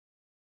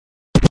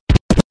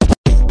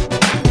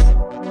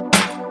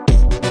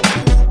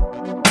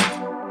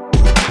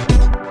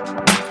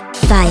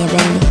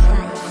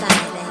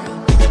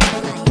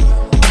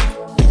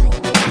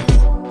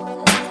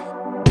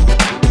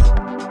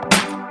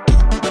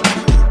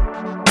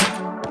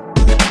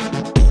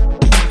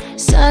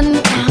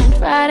Sundown,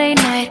 Friday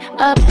night,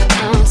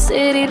 uptown,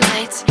 city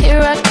lights. Here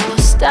I go,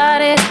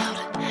 started out.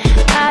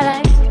 I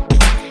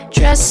like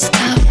dressed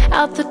up,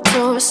 out the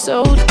door,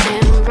 so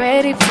damn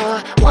ready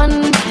for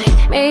one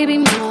night, maybe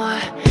more.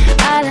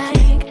 I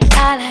like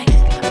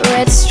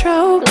red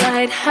strobe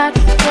light, hot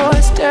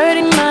floors,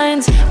 dirty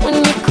minds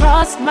when you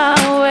cross my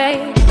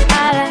way.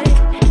 I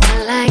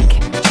like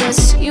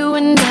just you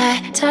and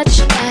I, touch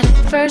at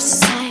first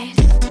sight.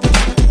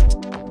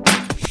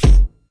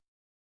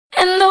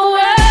 And the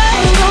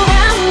world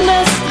around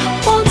us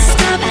won't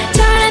stop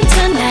turning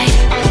tonight.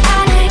 I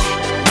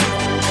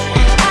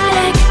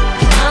like,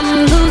 I'm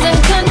losing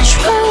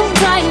control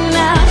right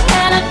now,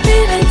 and I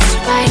feel it's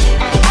right.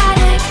 I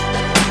like,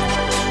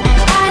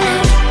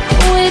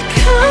 we're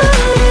caught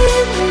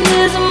in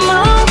this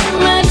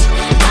moment.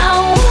 I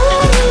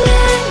won't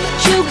let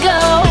you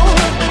go.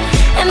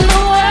 And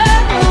the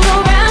world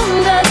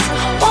around us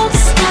won't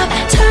stop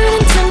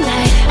turning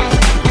tonight.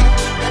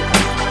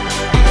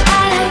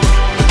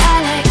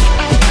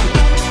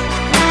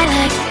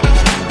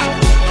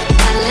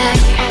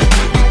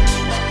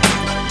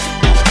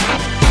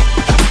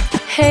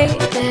 Hey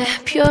there,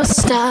 pure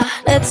star,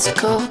 let's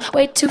go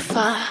way too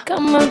far.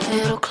 Come a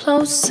little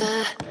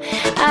closer.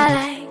 I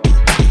like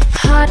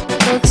hot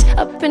looks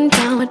up and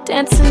down, we're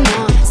dancing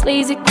on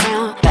sleazy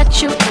ground.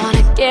 Bet you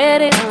wanna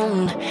get it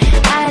on.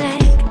 I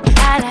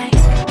like,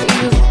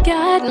 you've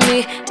got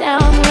me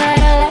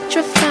downright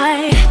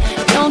electrified.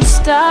 Don't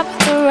stop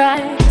the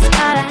rise.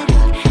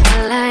 I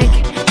like,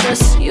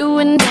 just you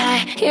and I,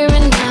 here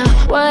and now.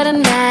 What a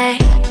night.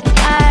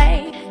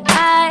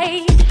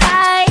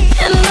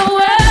 And the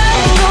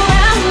world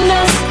around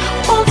us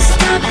won't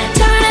stop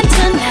turning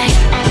tonight.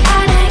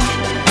 I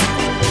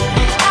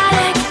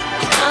like,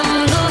 I'm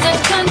losing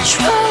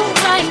control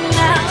right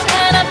now,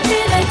 and I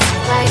feel it's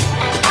right.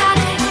 I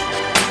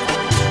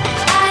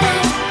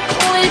like,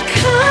 we're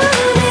caught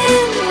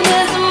in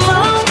this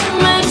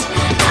moment.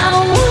 I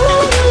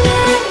won't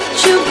let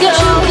you go.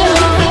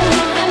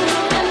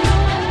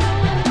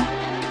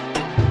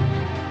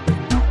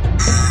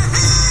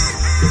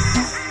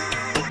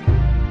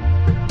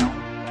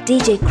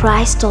 DJ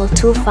Crystal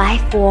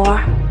 254.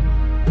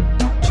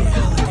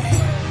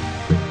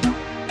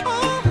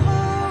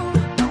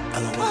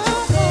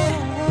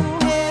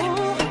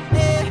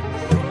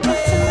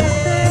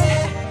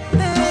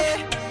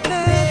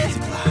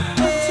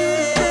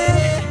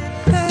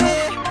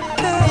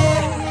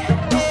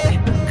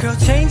 Girl,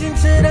 change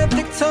into that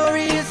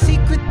Victoria's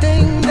Secret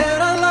thing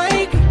that I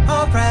like.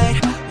 Alright,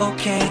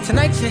 okay,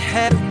 tonight you're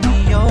having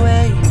me your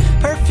way.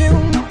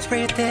 Perfume,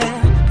 spray it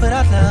there, put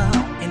out love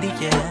in the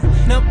air.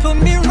 Now put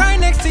me right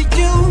next to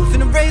you,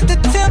 finna raise the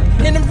temp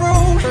in the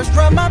room. First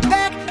rub my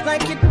back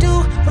like you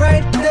do,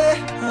 right there,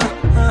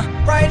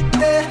 right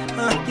there.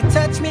 You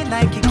touch me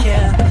like you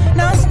care.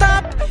 Now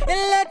stop and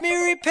let me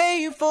repay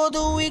you for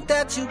the week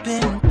that you've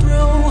been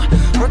through.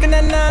 Working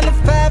that 9 to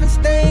 5 and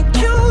staying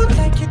cute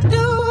like you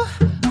do.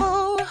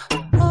 Ooh,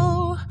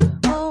 ooh,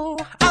 ooh.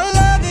 I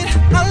love it,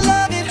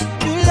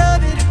 you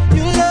love it,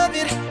 you love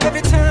it.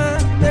 Every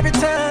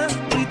time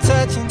we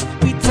touching.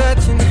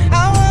 I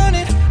want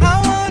it,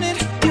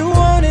 you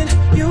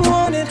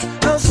want it.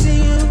 I'll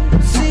see you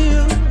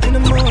in the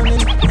morning.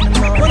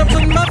 Wanna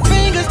put my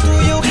fingers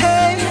through your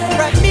hair,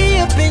 wrap me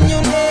up in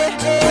your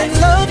neck, and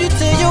love you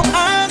till your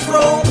eyes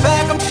roll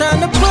back. I'm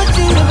trying to put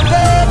you to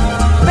bed.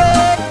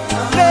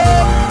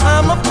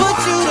 I'ma put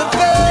you to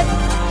bed.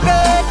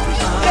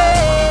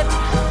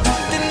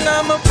 Then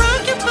I'ma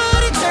rock your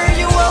body, turn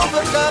you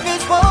over. Love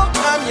is war,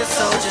 I'm your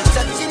soldier,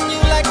 touching you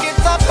like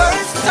it's our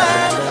first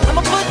time.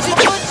 I'ma put you.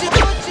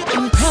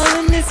 I'm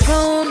calling this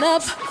phone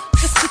up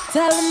just to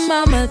tell him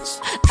how much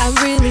I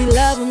really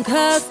love him,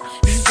 'cause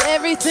he's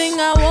everything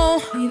I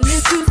want. He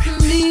listens to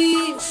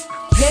me,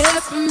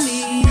 cares for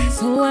me,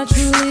 so I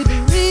truly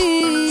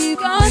believe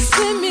God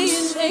sent me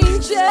an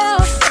angel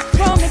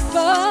from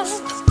above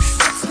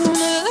that's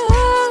gonna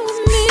love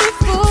me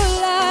for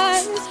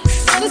life.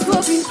 That is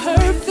what be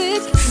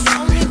perfect,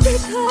 only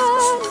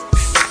because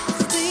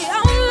it's the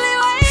only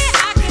way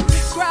I can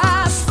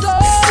describe. So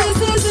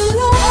this is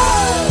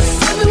love.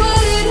 Tell me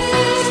what it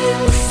is.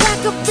 I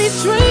could be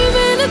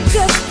dreaming of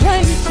just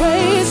plain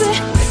crazy.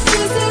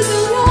 This is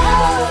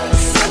love.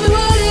 Tell me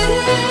what it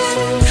is.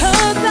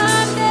 'Cause I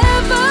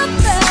never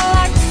felt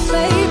like this,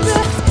 baby.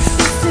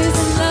 This is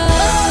love.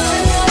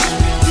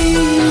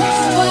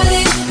 What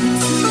it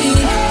is to me.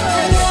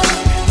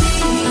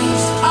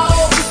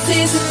 Oh,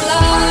 this is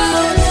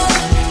love.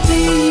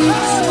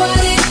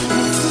 What it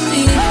is to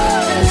me.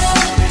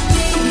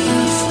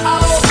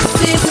 Oh,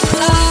 this is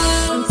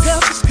love. I'm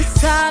selfish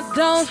 'cause I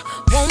don't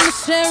wanna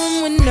share them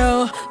with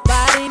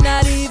nobody,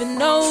 not even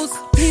those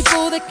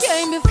people that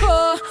came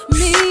before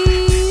me.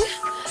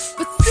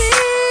 But see,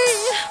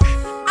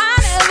 I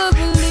never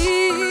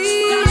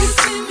believed God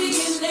sent me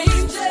an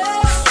angel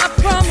up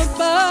from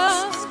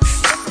above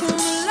that's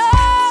gonna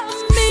love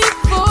me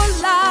for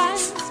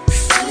life.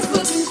 And it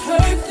wasn't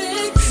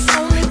perfect,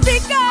 only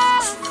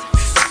because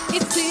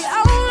it's the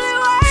only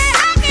way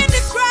I can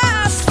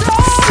describe. So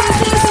this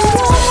is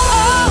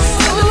love.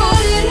 Tell me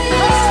what it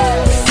is.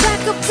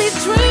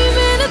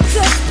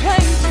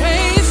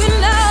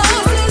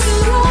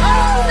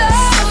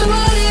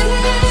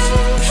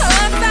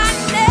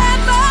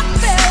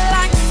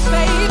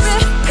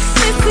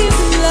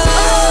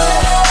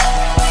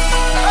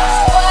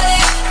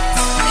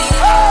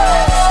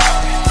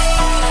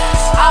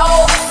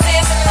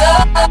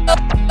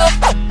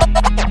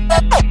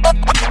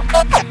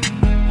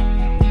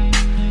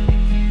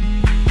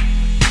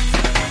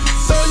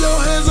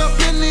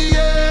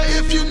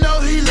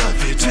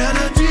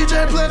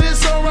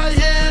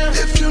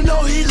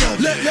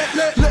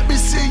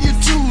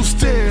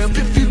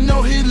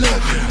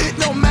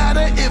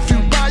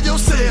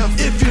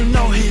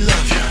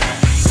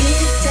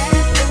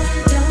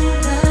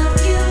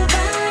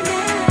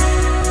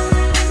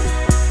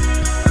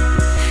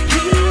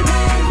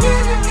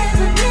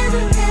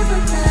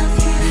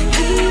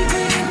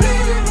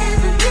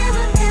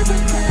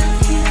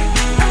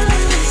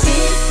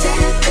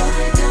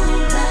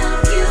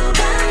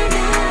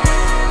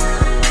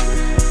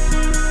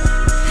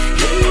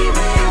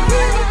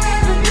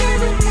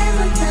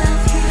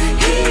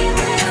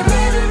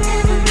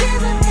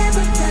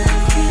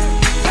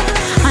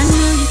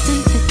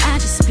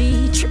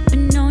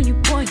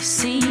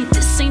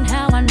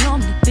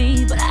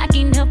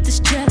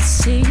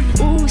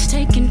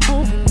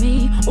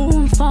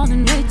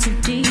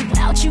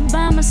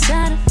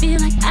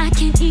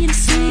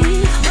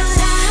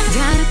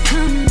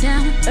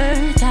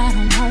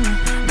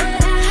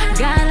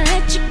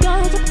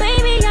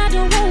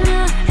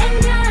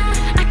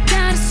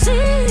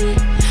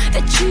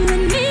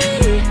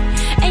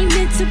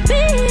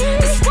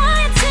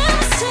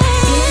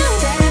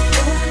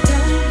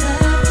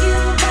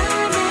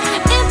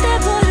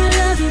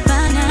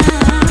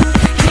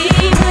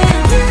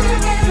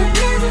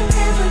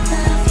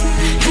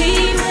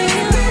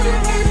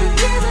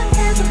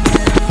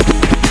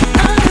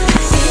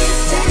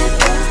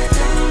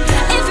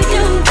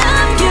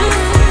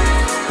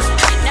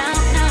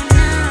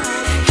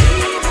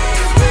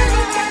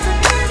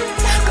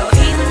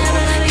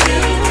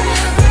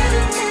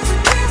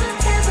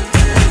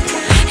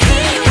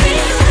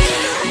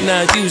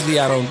 Now, usually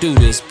I don't do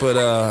this, but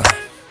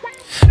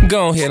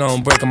go ahead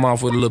on, break them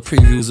off with a little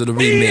previews of the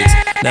remix.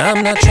 Now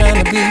I'm not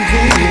trying to be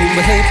rude,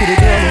 but hey, pretty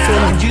girl,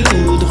 I'm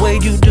feeling you. The way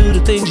you do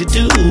the things you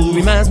do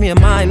reminds me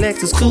of my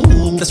Lexus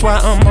cool. That's why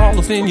I'm all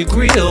up in your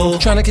grill,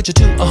 trying to get you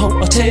to a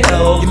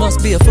hotel. You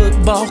must be a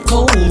football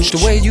coach,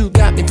 the way you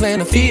got me playing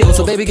the field.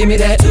 So baby, give me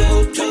that,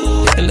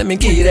 and let me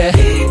give you that.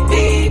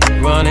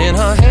 Running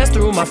her hands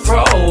through my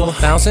fro,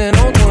 bouncing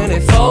on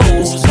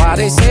 24s. Why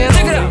they saying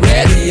look at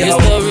radio?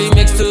 It's the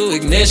remix to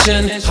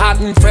Ignition, hot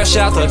and fresh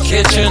out the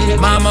kitchen.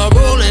 Mama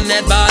rolling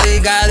that body,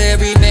 got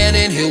every man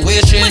in here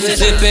wishing.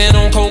 Sipping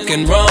on coke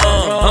and rum,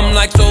 I'm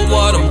like, so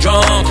what, I'm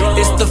drunk.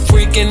 It's the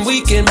freaking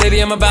weekend,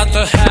 baby, I'm about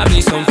to have me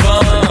some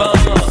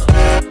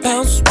fun.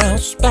 Bounce,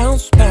 bounce,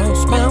 bounce,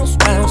 bounce, bounce,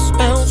 bounce,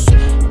 bounce,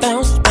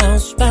 bounce,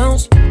 bounce,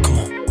 bounce. Come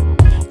on.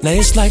 Now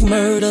it's like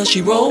murder,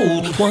 she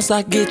rolled. Once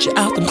I get you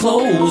out them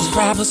clothes,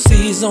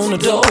 privacy's on the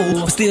door,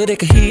 but still they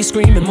can hear you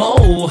screaming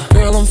more.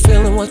 Girl, I'm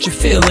feeling what you're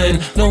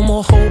feeling. No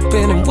more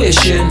hoping and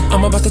wishing.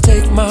 I'm about to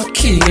take my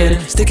key and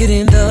stick it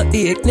in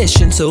the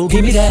ignition. So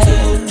give me that,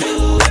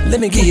 let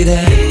me give you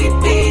that.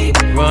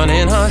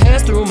 Running her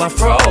hands through my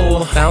fro,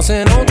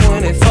 bouncing on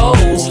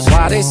 24s.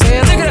 Why they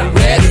saying look at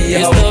radio?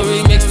 It's the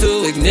remix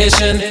to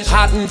Ignition,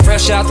 hot and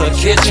fresh out the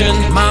kitchen.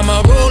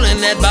 Mama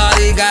rolling that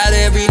body, got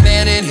every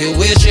man in here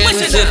wishing.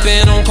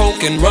 Sipping on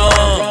coke and rum,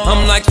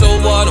 I'm like, so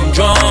what, I'm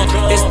drunk.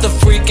 It's the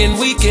freaking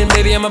weekend,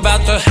 baby, I'm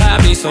about to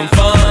have me some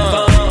fun.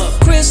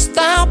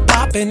 Crystal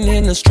popping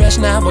in the Stretch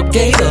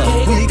Navigator.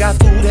 We got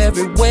food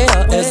everywhere,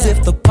 as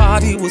if the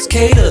party was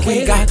catered.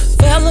 We got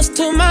fellas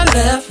to my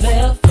left,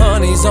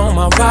 honeys on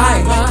my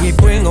right. We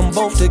bring them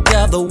both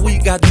together, we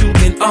got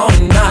juking all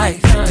night.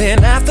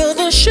 Then after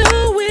the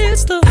show,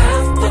 it's the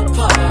after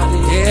party.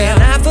 Yeah,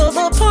 and after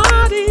the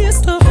party,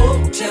 it's the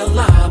hotel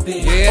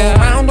lobby. Yeah,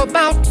 around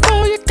about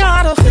 4, you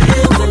gotta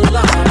feel the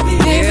lobby.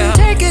 Yeah,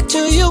 take it to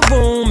your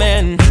room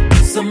and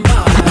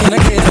somebody. Can I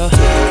get a?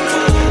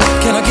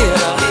 Can I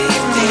get a?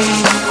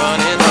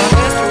 Running her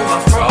hands through my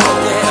fro,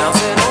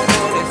 bouncing on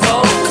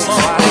 24s.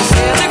 Why they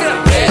say look at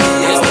that?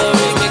 It's the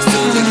remix to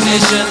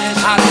Ignition,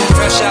 hot and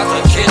fresh out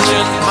the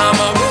kitchen.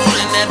 Mama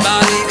rolling that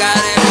body, got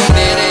every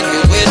man in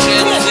here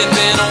wishing.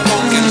 Sipping on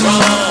coke and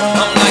rum,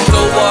 I'm like,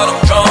 so what, I'm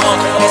drunk.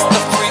 It's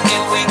the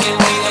freaking weekend,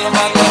 we ain't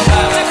about to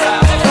have.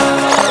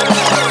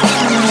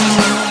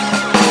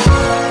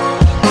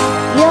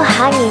 You're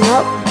hanging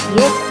up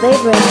with your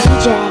favorite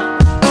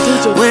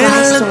DJ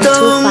Christ on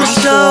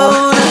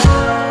 254.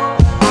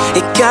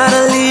 It got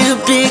a little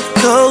bit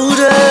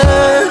colder.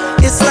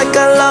 It's like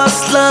I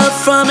lost love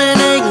from an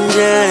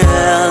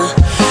angel,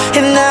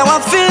 and now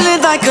I'm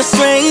feeling like a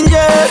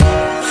stranger.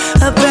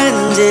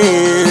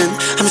 Abandoned,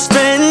 I'm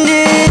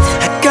stranded.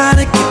 I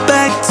gotta get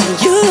back to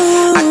you.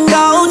 I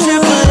called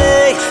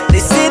AAA, they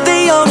said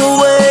they on the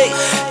way.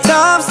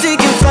 Time's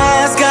ticking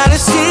fast, gotta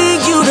see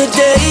you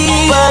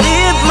today. But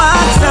if my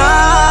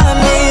time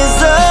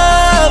is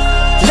up,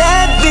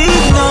 let me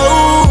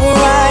know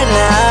right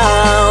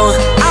now.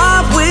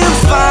 I will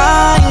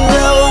find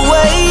a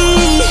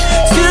way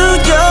to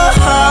your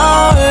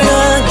heart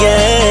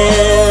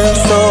again.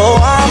 So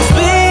I'm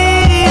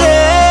speeding,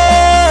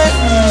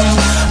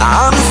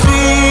 I'm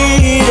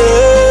speeding,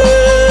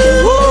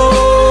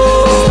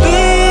 whoa,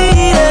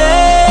 speeding,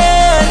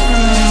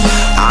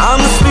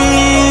 I'm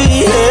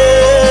speeding.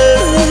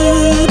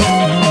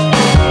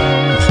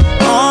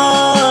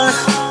 On,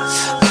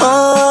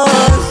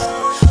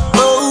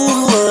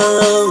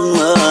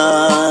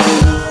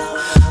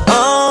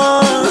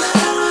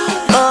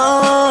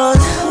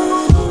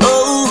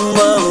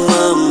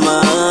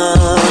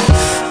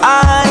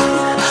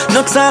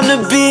 no time to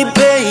be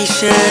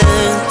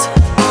patient,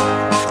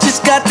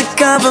 just got the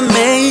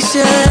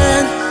confirmation,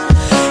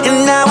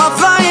 and now I'm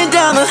flying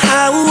down the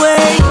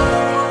highway.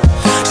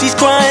 She's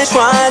crying,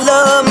 trying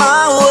love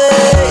my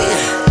way.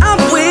 I'm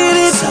with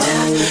it,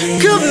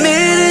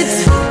 committed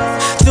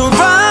to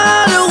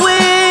run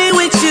away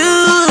with you,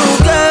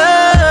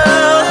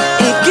 girl,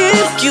 and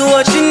give you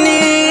what you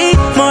need,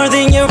 more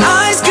than your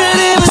eyes could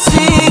ever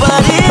see.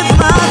 But if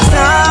my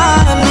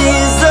time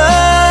is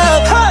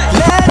up,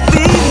 let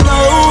me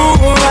know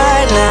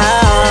right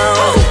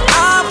now.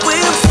 I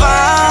will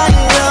find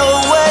a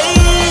way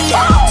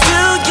to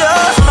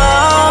your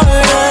heart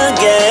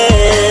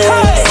again.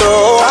 So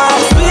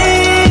I'm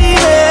speeding,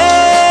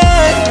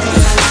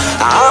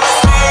 I'm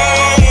speeding,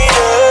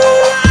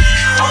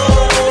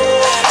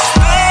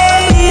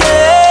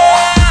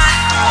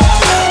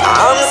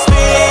 I'm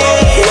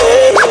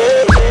speeding.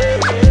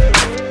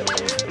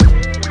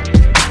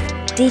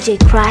 DJ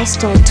Christ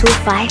on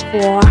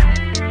 254.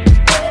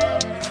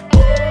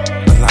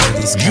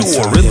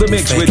 You're in the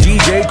mix with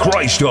DJ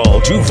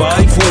Crystal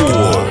 254.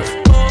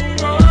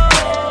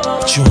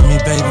 But you and me,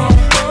 baby,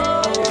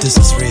 this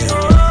is real,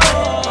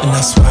 and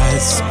that's why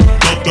it's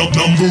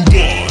Number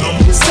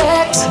 1.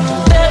 sex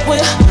that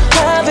we're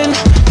having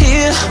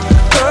here,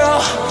 girl.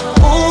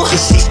 Ooh,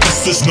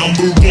 This is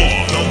number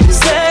 1.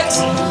 sex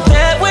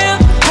that we're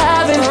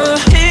having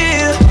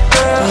here,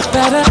 girl.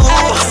 Better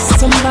ask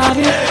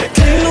somebody.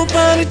 Can't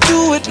nobody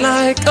do it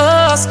like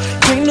us.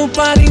 Can't Ain't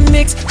nobody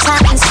mix hot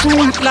and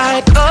sweet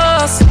like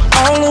us.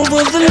 All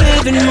over the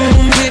living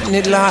room, hitting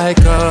it like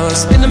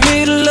us. In the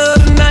middle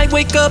of the night,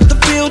 wake up the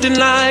building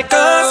like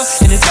us.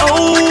 And it's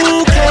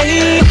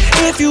okay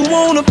if you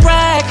wanna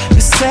brag. The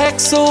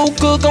sex so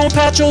good, gon'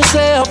 pat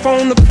yourself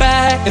on the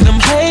back. And them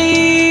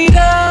haters,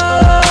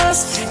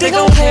 they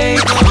gon'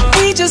 hate.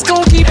 We just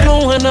gon' keep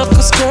blowing up,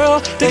 cause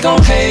girl, they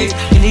gon' hate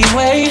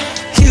anyway.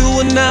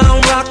 You and now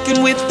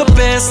rockin' with the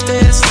best.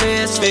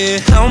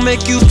 I'll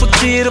make you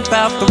forget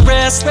about the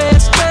rest.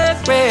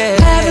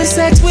 Having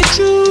sex with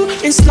you,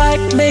 it's like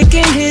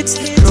making hits.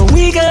 Girl,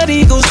 we got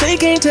egos, they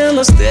can't tell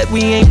us that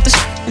we ain't the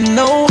shit.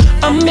 No,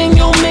 I'm in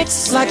your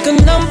mix like a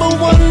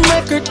 #1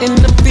 record, and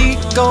the beat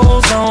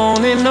goes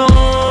on and on.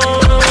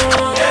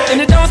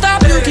 And it don't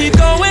stop, you keep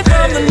going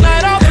from the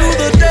night all through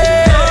the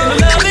day. And I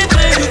love it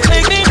when you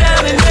take me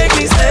down and make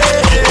me stay.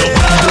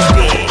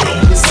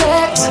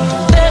 Sex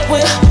that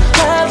we're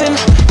having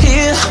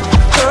here,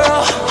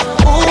 girl,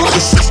 ooh.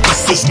 This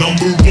is #1.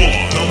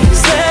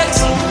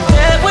 Sex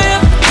that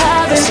we're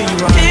having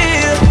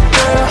here,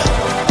 girl,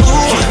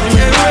 ooh.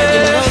 You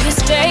know you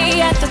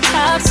stay at the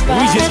top spot.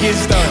 We just get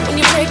started. When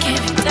you break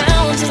it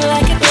down just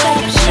like a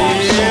top shot.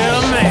 Yeah,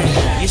 man.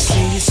 You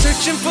see, you're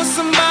searching for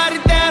somebody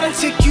that'll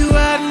take you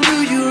out and do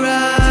you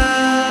right.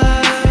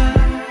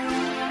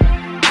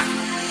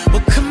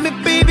 Well, come here,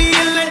 baby,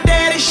 and let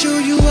daddy show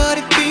you what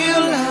it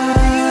feel like.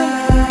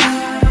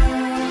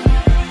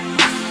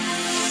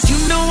 You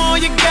know all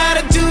you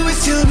gotta do is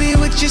tell me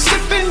what you're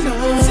sipping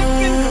on.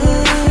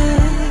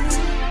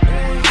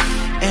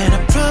 And I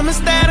promise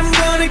that I'm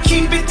gonna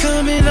keep it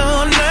coming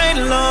all night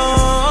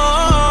long.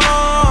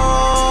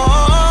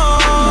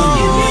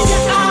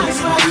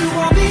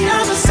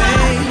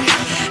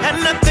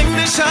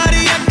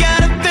 Shawty, I got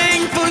a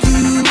thing for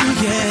you,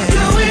 yeah.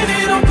 Doing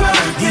it on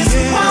purpose,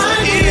 yeah.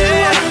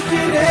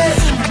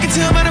 I can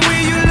tell by the way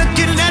you're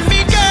looking at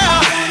me, girl.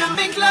 I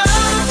make love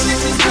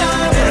in this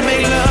club. I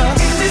make love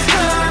in this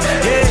club,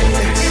 yeah.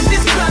 In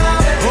this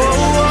club,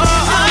 oh,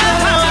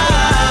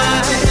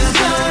 in this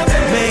club.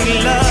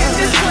 Make love in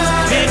this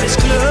club, in this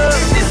club,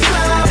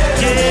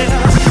 yeah.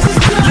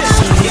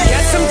 Listen, you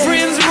got some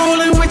friends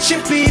rolling with you,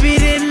 baby,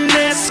 then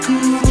that's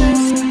cool.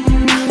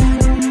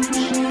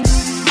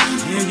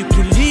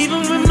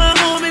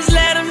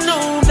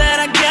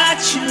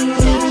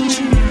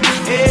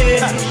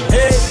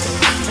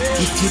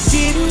 If you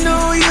didn't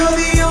know, you're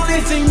the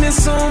only thing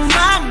that's on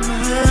my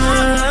mind.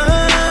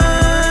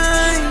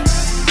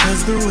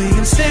 Cause the way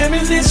I'm staring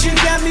at you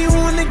got me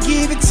wanna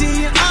give it to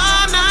you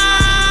all night.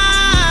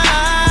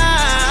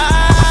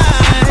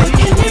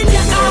 Looking in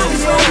your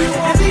eyes, you're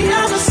on the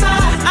other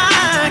side.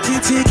 I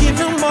can't take it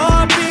no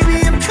more, baby,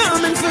 I'm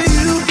coming for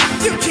you.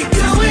 You keep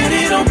doing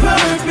it on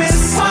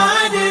purpose.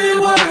 Why did it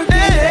work?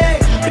 Hey,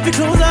 if you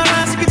close our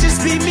eyes, it could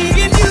just be me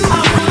and you.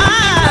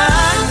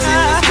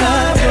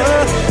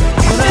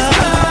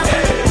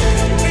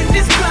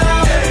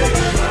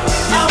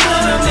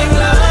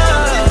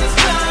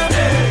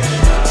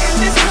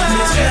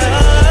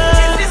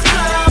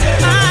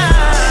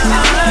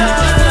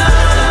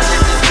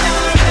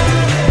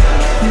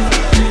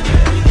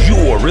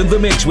 In the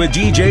mix with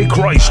DJ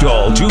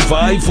Crystal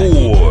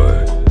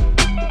 254.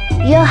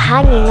 You're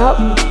hanging up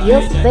with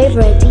your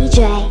favorite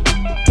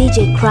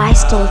DJ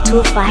Crystal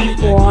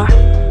 254.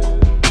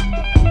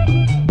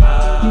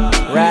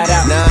 Right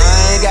out. Nah,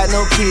 I ain't got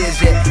no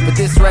kids yet, but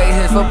this right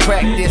here's for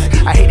practice.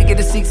 I hate to get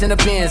the seats in the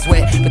bins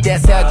wet, but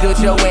that's how good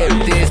your wear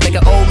is. Make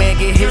an old man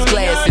get his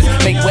glasses,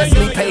 make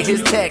Wesley pay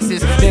his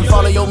taxes, then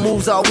follow your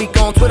moves all week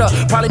on Twitter.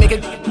 Probably make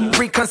it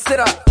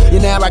reconsider.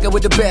 You're now rockin'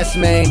 with the best,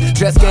 man.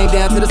 Dress game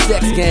down to the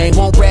sex game.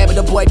 Won't grab it,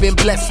 the boy been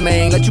blessed,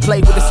 man. Let you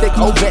play with the stick,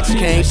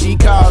 Ovechkin. She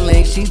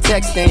calling, she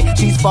texting,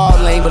 she's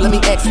falling, but let me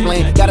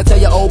explain. Gotta tell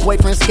your old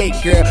boyfriend skate,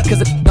 girl,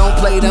 cause it don't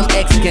play them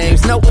X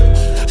games. Nope,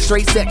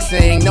 straight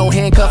sexing, no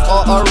handcuff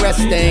or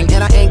arresting.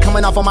 And I ain't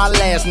coming off on my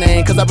last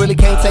name, cause I really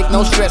can't take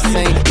no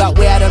stressing. About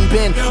where I done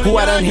been, who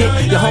I done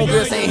hit. Your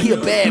homegirl saying he a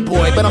bad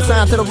boy, but I'm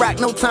signed to the rock,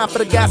 no time for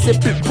the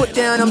gossip. Put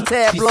down them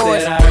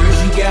tabloids. She said, I heard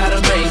you got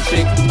a main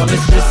chick, a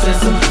mistress and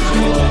some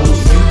fools.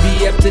 You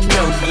be up to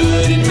no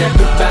good and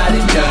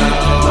everybody know.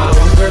 My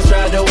homegirls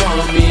tried to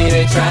want me,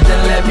 they tried to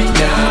let me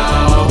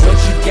know. What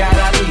you got,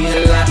 I need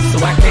a lot, so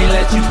I can't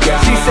let you go.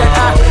 She said,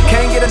 I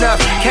can't get enough,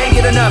 can't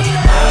get enough.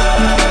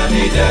 I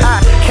need that. I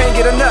can't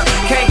get enough,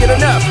 can't get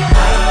enough.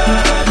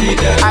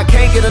 I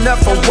can't get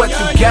enough of what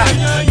you got.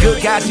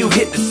 Good guys, you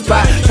hit the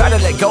spot. Try to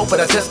let go,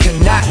 but I just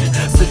cannot.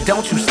 So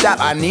don't you stop,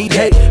 I need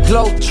it.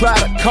 Glow, try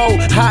to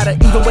cold, hotter,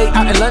 even way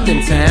out in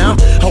London town.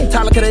 Oh,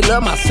 Tyler, cause they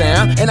love my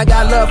sound. And I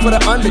got love for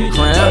the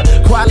underground.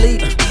 Quali,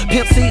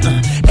 Pimp C,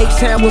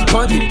 H-Town will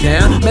bunk it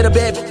down. Met a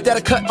bad bitch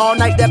that'll cut all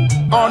night, that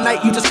all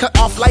night, you just cut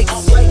off lights.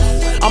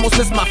 Almost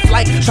missed my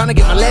flight, trying to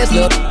get my last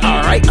look,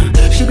 alright.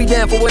 She be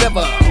down for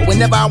whatever,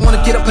 whenever I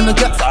wanna get up in the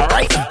guts,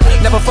 alright.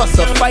 Never fuss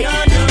or fight,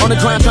 on the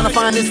grind trying to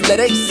find this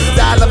headache.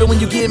 I love it when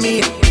you give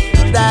me,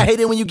 I hate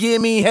it when you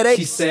give me headache.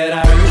 She said,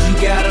 I heard you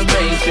got a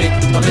main chick,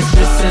 a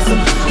mistress and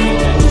some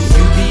fools.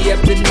 You be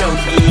up to no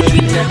good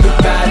and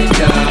everybody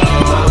know.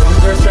 My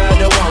homegirls tried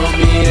to want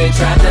me, me, they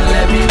tried to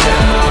let me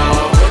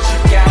down. What you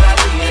got, I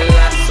need a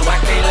lot, so I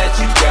can't let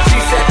you go. She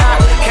said, I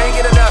can't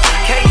get enough,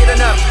 can't get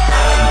enough.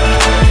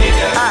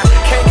 I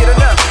can't get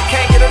enough,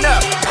 can't get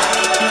enough.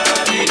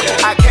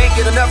 I can't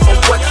get enough of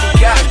what you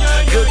got.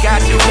 Good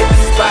God, you hit the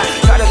spot.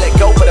 Try to let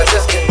go, but I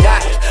just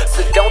cannot.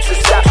 So don't you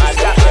stop.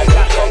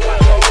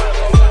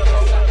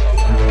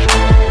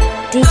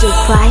 DJ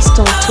Christ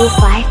on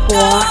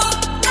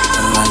 254.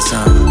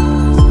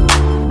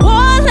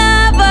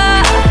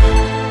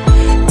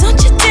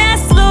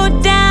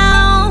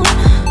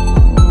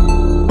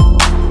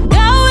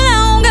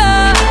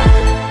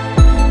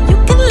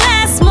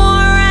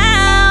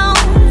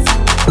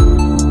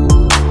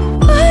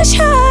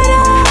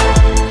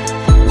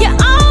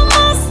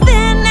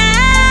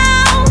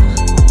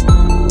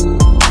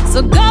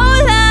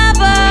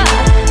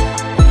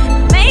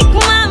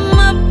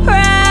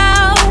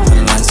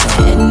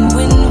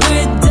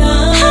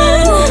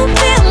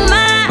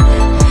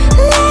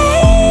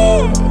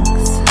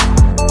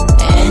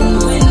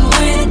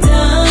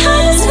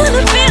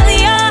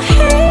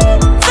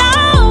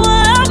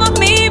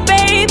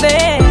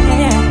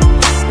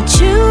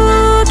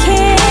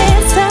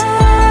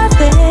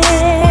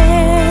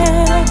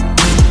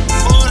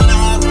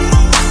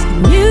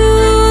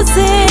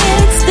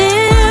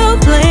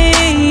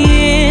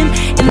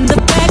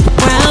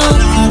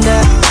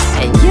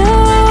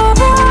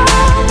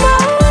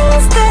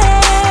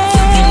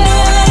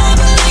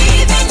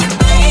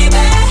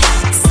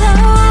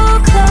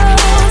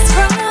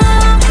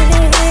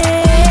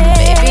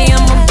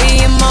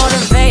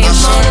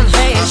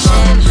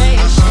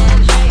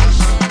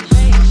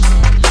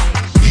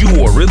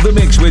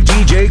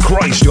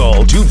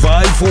 Crystal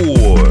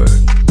 254.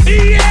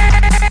 Yeah!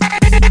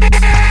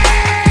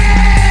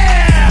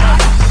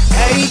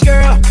 Hey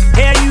girl,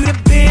 hey you the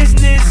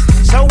business.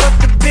 So what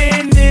the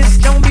business?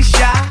 Don't be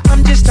shy,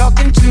 I'm just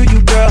talking to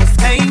you girls.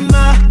 Hey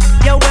ma,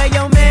 yo where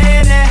your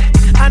man at?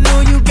 I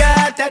know you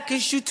got that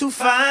cause you too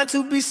fine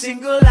to be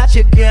single out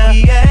your girl.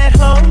 He at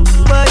home,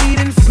 but he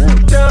done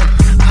fucked up.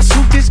 I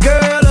swooped this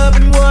girl up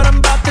and what I'm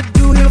about to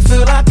do, he'll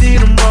feel I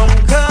did him wrong.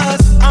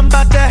 Cause I'm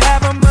about to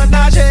have a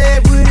menage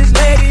with his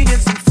lady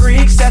and some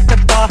freaks at the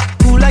bar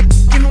who like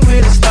f***ing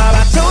with a star.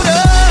 I told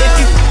her, if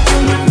you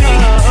f***ing with me,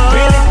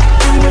 really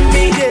f***ing with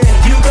me, yeah,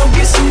 you go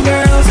get some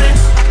girls and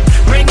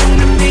bring them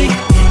to me.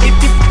 If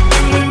you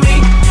f***ing with me,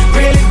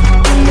 really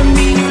f***ing with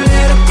me, you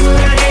let her put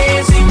her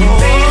hands in your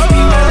pants. Be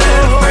my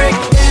little freak,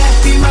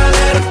 be my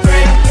little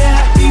freak,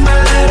 be my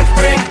little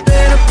freak.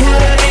 Let her put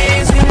her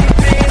hands in your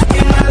pants. Be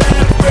my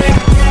little freak.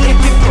 If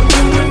you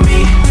f***ing with me,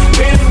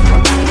 really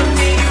f***ing with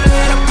me, you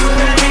let her put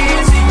her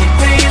hands in your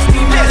pants. Be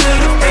my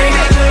little freak,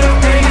 little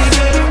freak,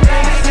 little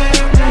freak.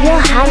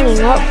 You're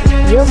hanging up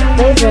with your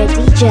favorite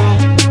DJ,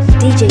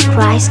 DJ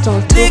Christ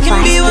on 254. There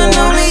can be one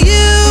only you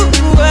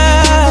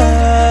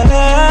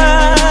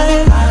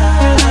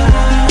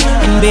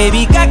and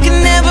baby, God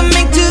can never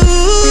make two.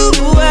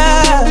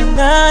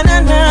 Nah,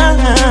 nah, nah.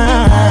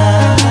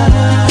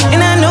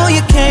 And I know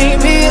you came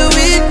here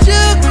with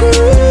your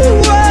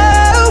crew,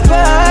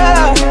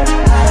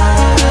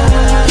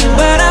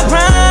 but I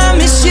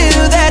promise you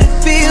that it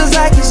feels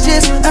like it's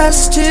just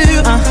us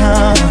two.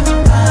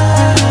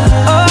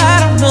 Oh, I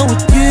don't know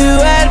what you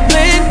had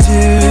planned to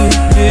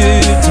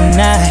do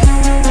tonight,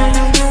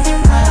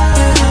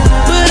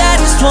 but I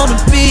just wanna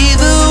be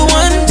the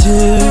one to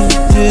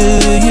do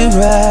you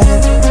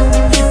right,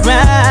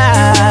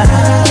 right.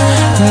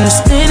 And we're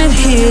standing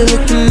here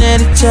looking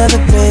at each other,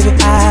 baby,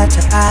 eye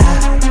to eye.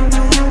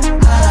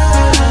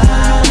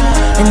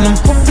 And I'm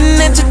hoping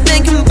that you're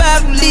thinking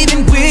about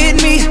leaving with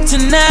me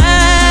tonight.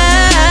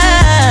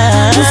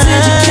 You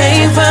said you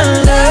came for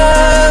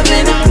love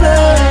in the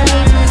club,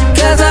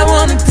 cause I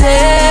wanna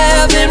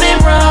tell them they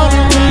wrong.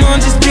 Come on,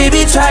 just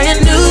baby, try a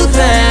new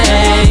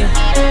thing,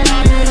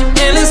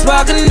 and let's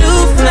spark a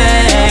new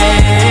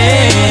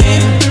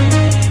flame.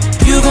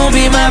 You gon'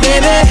 be my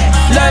baby,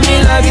 love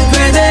me like you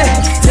crazy.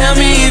 Tell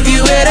me if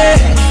you ready,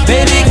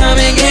 baby, come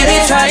and get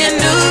it. Try a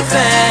new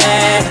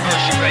thing,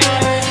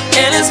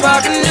 and let's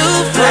spark a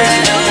new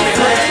flame.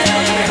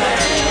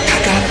 I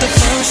got the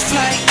first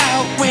flight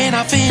out when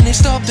I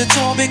finished up the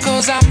tour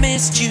because I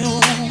missed you.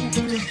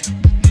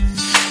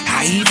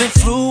 I even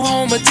flew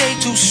home a day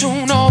too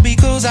soon, all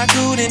because I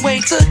couldn't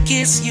wait to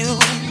kiss you.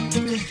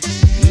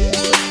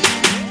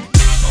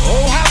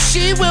 Oh, how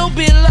she will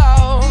be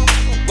loved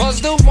was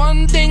the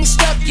one thing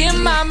stuck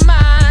in my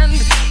mind,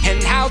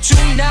 and how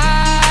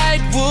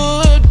tonight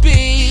would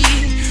be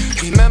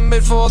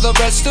remembered for the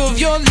rest of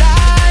your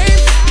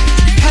life.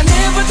 I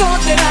never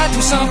thought that I'd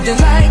do something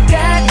like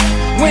that.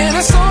 When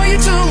I saw you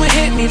two, it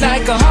hit me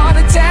like a heart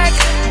attack.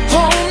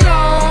 Oh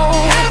no,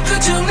 how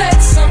could you let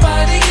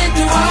somebody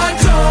into our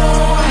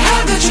door?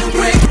 How could you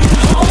break me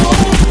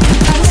home?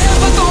 I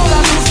never thought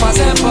I'd lose my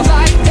temper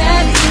like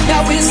that.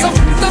 Now it's a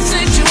f***ed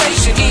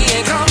situation, he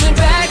ain't coming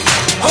back.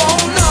 Oh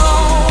no,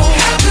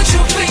 how could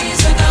you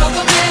please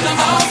another man on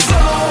our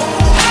floor?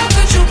 How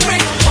could you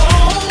break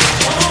home?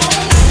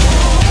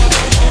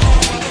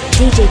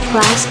 DJ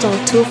Christ on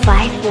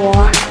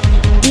 254.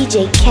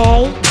 DJ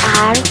KRYSTAL.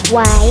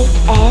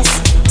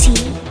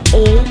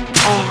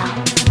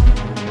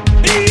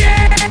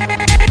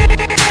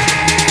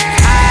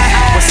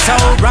 So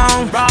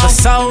wrong for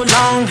so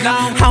long,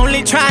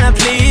 only trying to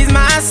please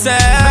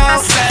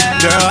myself.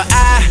 Girl,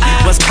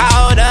 I was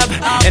caught up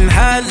in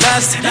her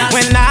lust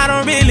when I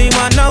don't really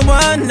want no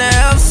one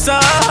else. So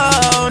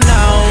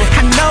no,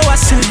 I know I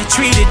should have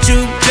treated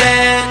you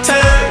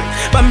better,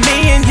 but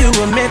me and you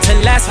were meant to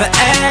last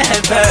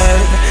forever.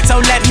 So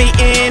let me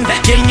in,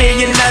 give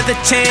me another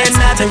chance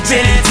to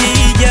really be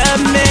your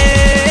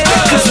man.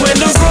 Cause when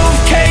the roof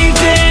caved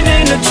in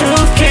and the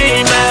truth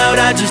came out,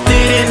 I just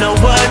didn't know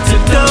what to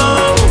do.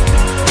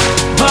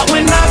 But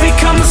when I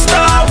become a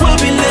star, we'll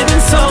be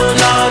living so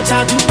large,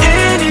 I'll do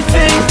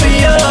anything for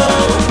you.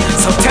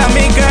 So tell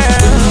me,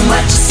 girl,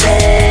 what you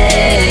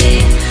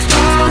say?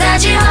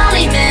 That you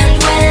only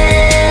meant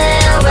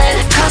well,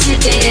 cause you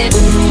did.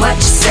 What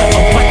you say?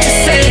 What you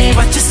say?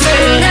 What you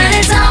say? That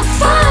it's all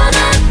for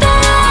the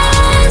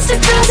best,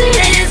 because it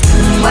is.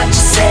 What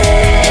you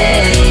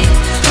say?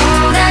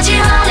 That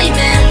you only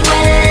meant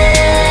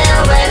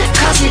well,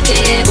 cause you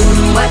did.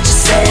 What you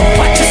say?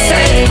 What you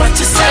say? What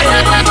you say?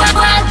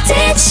 What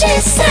did she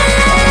say?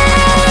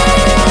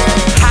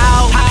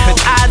 How could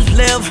I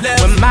live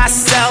with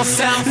myself,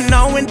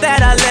 knowing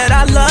that I let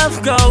our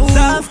love go?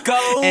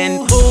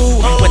 And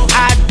ooh, what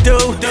I do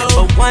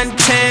for one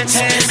chance,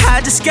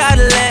 I just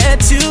gotta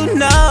let you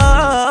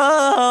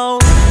know.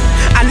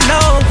 I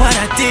know what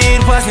I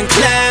did wasn't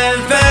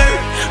clever,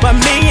 but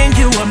me and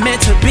you were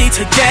meant to be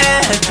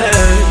together.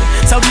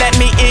 So let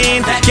me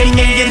in, give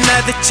me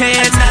another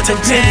chance to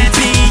really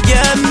be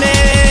your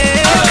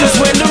man. Cause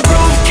when the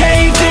roof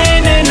caved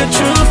in and the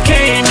truth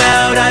came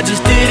out, I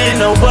just didn't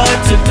know what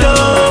to do.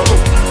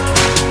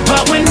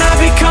 But when I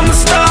become a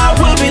star,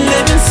 we'll be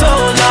living so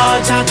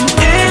large, I'll do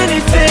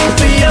anything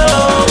for you.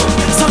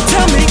 So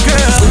tell me,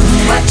 girl,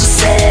 what you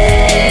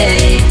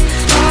say?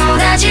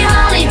 That you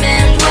only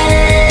meant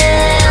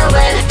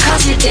well,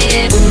 cause you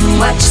did.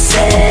 What you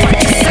say?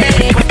 what you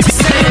say? What you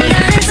say?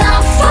 That it's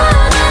all for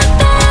the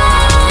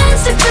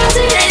best, because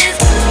it is.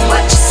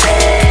 What you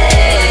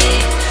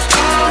say?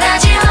 That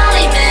you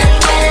only meant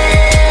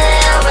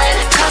well,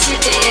 cause you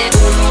did.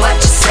 What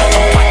you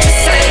say? What you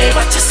say?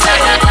 What you say?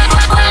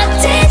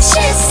 What did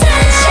she say?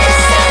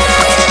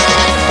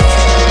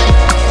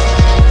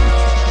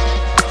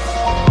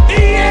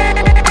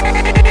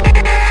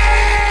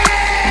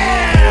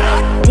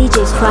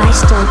 DJ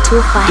Christ on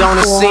 254. Don't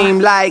it seem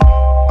like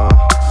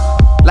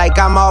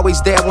I'm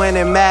always there when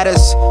it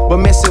matters, but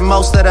missing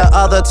most of the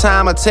other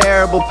time, a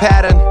terrible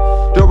pattern.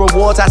 The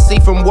rewards I see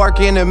from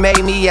working have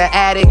made me an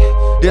addict.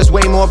 There's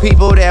way more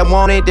people that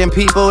want it than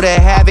people that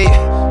have it.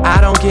 I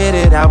don't get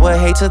it, I would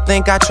hate to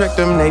think I tricked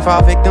them. They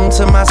fall victim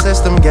to my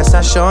system, guess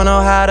I sure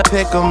know how to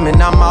pick them.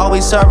 And I'm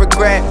always her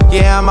regret,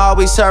 yeah, I'm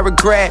always her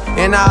regret.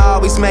 And I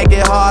always make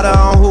it harder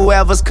on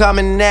whoever's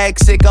coming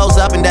next. It goes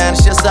up and down,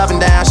 it's just up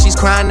and down. She's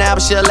crying now,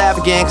 but she'll laugh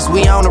again, cause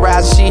we on the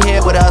rise and she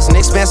here with us. And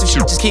expensive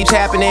shit just keeps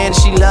happening and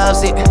she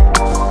loves it.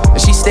 And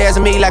she stares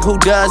at me like, who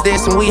does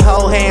this? And we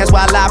hold hands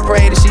while I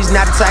pray that she's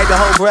not the type to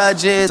hold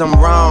grudges. I'm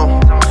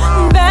wrong.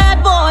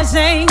 Bad boys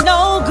ain't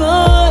no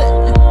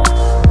good.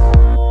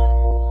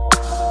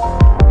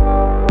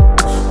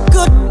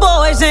 Good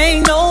boys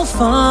ain't no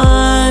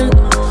fun.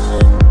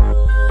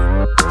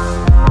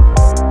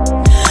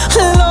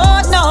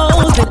 Lord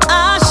knows that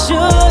I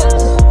should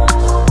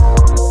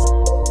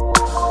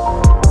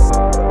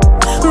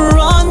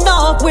run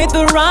off with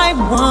the right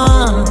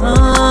one.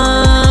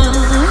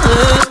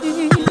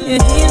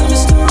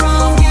 Mr.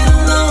 Wrong, get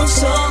along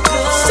so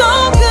good. So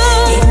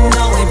good. Even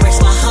though it breaks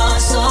my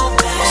heart so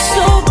bad.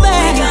 So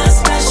bad. We got a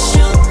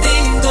special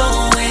thing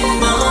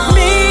going on.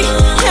 Me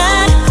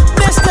and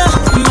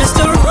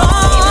Mr.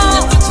 Wrong. Even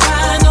if we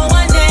try, no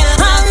one dare.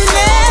 I'm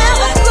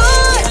never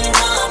good. Get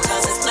wrong,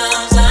 cause it's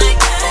love like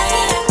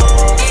that.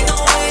 Ain't no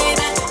way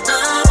that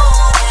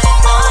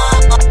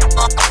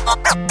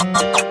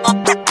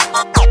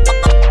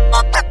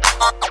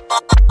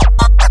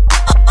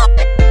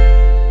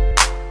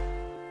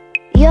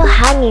You're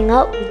hanging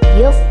out with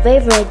your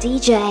favorite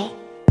DJ,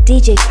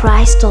 DJ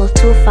Crystal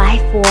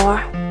 254.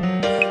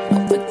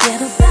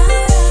 forget about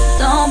it.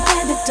 Don't,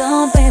 baby,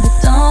 don't, baby,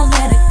 don't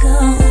let it go.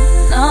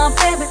 No,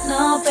 baby,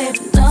 no, baby,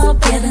 no,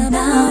 forget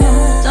about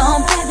it.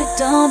 Don't, baby,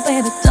 don't,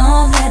 baby,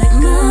 don't let it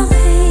go,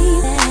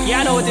 baby. yeah,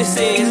 I know what this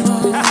is.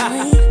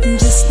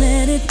 Just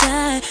let it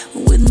die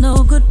with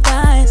no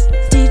goodbyes.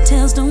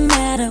 Details don't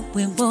matter,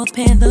 we both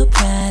pay the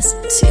price.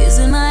 Tears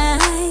in my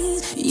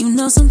eyes, you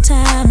know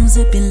sometimes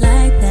it be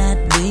like that,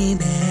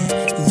 baby.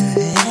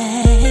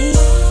 Yeah.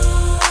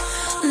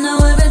 Now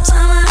every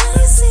time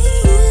I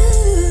see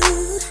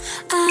you,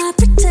 I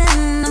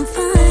pretend I'm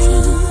fine.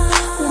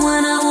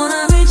 When I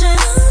wanna reach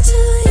out to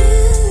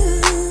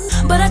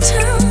you, but I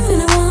turn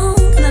and I won't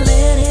gonna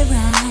let it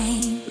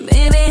ride.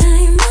 Baby, I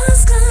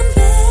must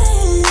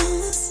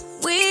confess,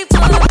 we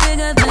both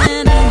bigger than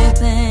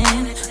anything.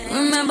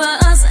 Remember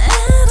us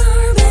at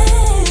our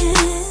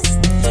best,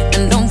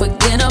 and don't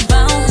forget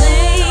about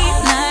late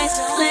nights,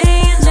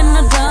 laying in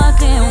the dark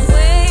and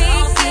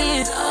waking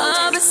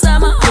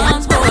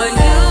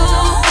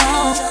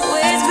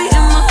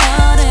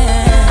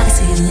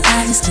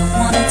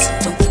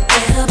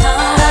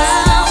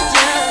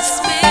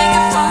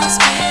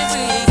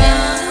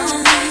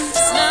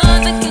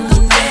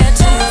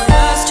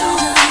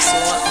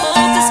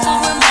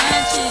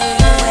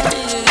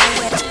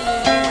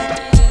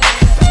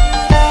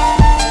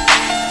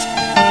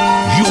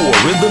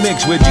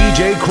with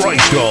DJ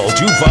Crystal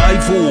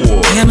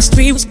 254.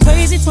 Chemistry was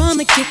crazy from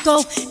the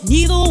get-go.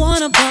 Neither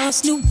one of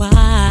us knew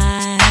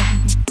why.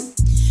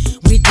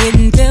 We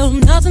didn't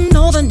build nothing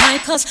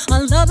overnight, cause a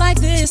love like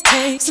this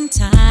takes some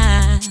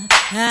time.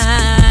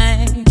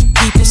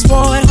 People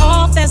swore it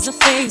off as a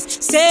phase,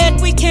 said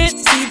we can't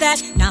see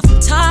that. Now from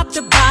top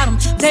to bottom,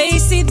 they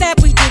see that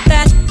we did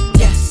that.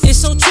 Yes, it's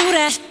so true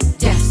that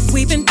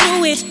we've been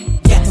through it.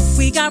 Yes,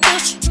 we got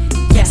rich.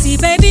 Yes, see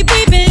baby,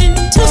 we've been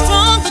too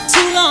strong for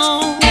too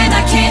long, and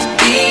I can't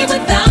be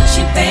without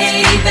you,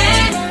 baby.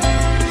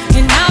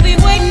 And I'll be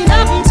waiting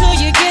up until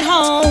you get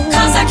home,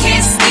 cause I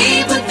can't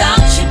sleep without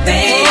you,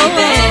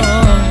 baby.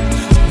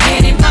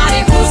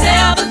 Anybody who's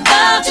ever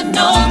loved you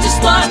knows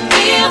just what I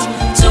feel.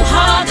 Too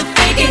hard to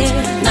fake it,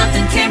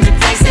 nothing can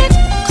replace it.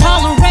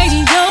 Call the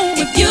radio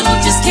if you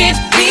just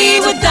can't be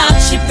without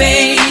you,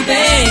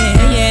 baby.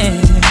 Yeah.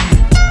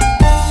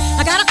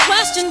 I got a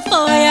question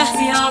for you.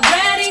 See, I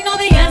already know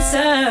the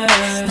answer,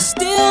 but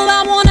still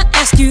I wanna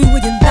ask you,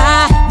 would you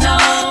lie?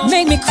 No.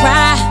 Make me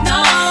cry?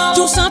 No.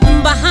 Do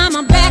something behind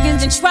my back and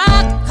then try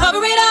to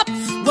cover it up?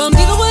 Well,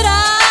 neither would I,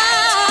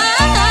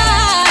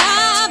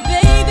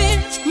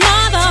 baby.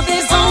 My love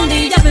is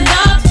only up and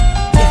up.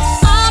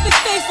 Yes. I'll be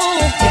faithful.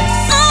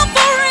 Yes. I'm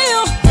for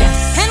real.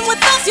 Yes. And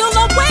with us, you'll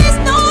always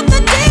know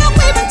the deal.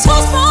 We've been too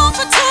strong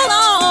for too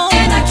long,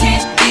 and I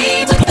can't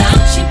be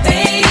without you,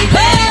 baby.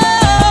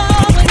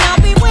 Oh, and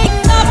I'll be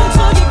waiting up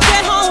until you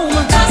get home,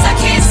 cause I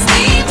can't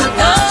sleep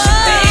without you,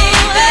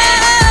 baby.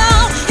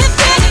 If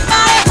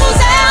anybody who's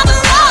ever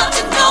loved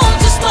you knows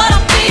just what I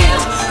feel.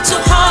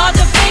 Too hard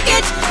to fake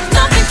it,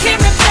 nothing can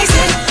replace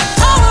it.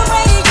 Call the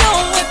radio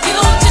if you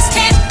just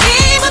can't be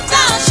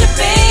without you,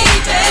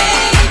 baby.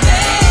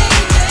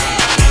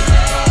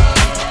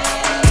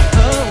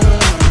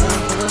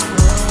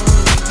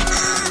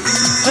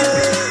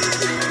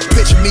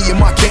 Picture me and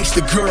my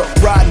gangster girl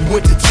riding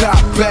with the top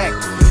back,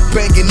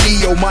 banging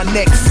Neo, my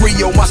neck free,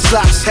 on my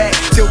socks hat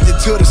tilted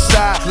to the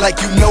side,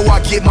 like you know I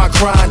get my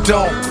grind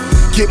on,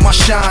 get my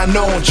shine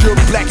on, drip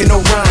black and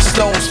no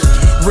rhinestones,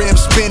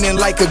 rims spinning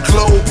like a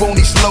globe on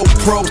these low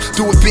pros.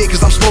 Do it big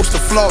cause I'm supposed to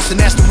floss, and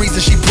that's the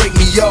reason she break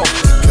me off,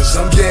 cause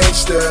I'm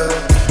gangster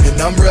and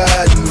I'm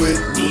riding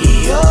with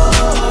Neo.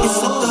 It's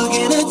a thug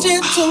and a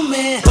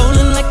gentleman,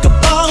 rolling like a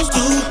boss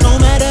dude, no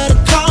matter the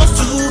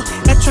cost to.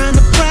 Not trying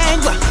to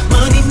brag, but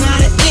money's not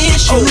an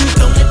issue.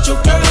 Don't let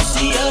your girl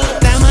see us,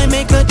 that might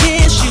make her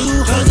diss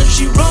you. Cause if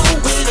she roll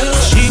with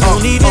us, she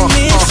don't even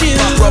miss you.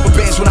 Rubber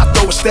bands when I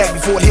throw a stack,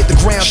 before it hit the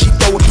ground, she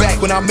throw it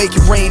back. When I make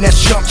it rain,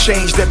 that's chump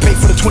change that pay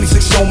for the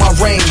 26 on my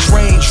range.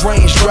 Range,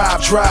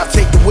 drive,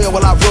 take the wheel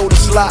while I roll the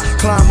slide.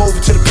 Climb over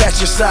to the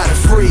passenger side and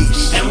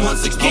freeze. And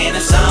once again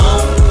it's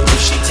on,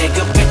 she take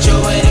a picture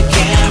with a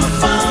camera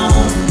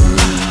phone.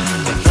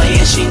 The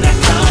player, she not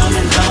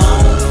coming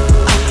home.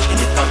 And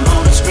if I'm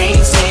on the screen,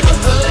 saver,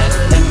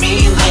 that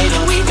mean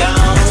later we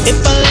gone.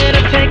 If I let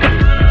her take a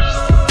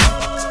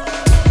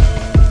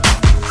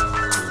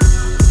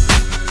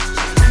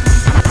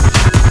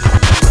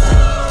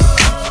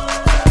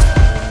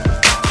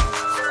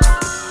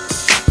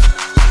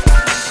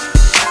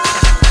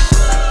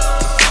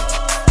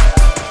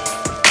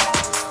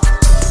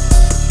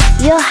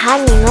You're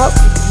hanging up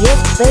with your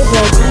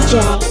favorite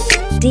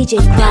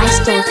DJ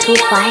Crystal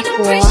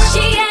 254.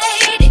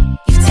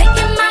 You've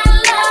taken my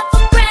love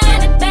for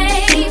granted,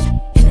 babe,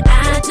 and I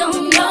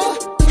don't know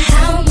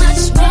how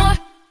much more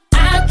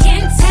I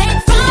can take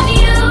from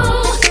you.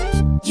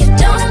 You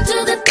don't do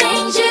the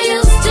things you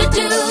used to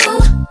do.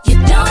 You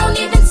don't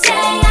even say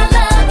I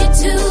love you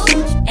too.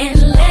 And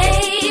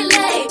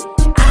lately,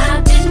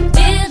 I've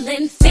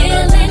been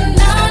feeling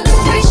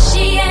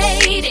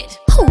unappreciated.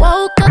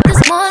 Woke up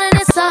this morning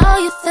and saw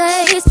your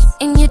face,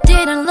 and you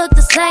didn't look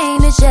the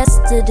same as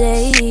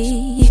yesterday.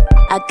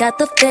 I got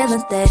the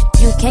feeling that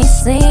you can't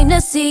seem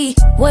to see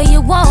where you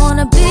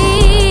wanna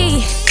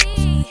be.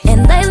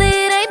 And lately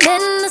it ain't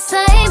been the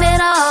same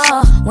at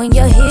all. When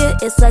you're here,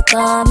 it's like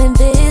I'm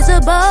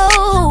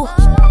invisible.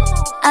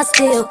 I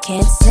still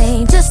can't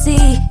seem to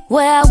see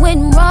where I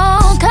went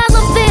wrong, cause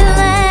I'm feeling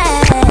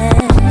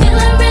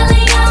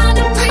really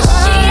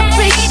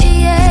unappreciated.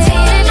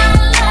 Taking my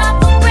love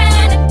for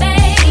granted,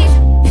 babe,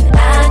 and I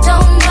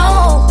don't know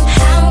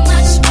how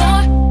much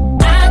more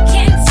I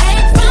can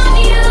take from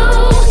you.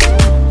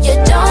 You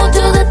don't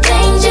do the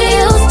things you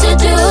used to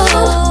do.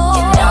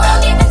 You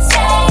don't even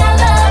say I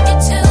love you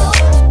too.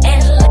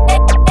 And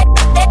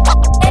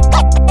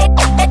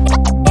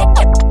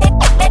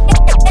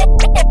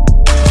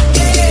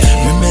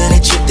remember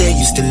that chick that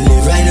used to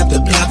live right up the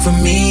block from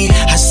me?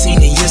 I seen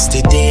her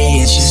yesterday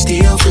and she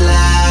still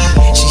fly.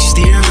 She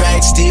still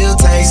right, still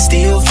tight,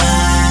 still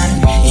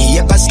fine.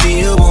 Yep, I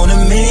still wanna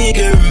make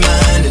her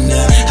mine. And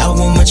I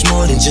want much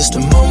more than just a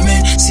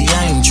moment. See,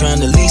 I ain't trying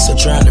to lease or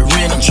trying to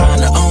rent, I'm trying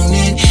to own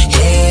it,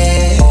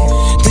 yeah.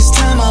 This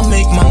time I'll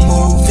make my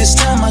move, this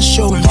time I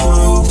show and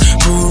prove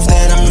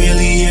that I'm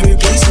really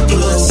irreplaceable.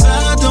 Plus,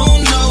 I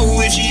don't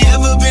know if she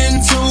ever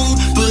been told,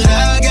 but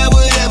I got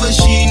whatever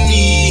she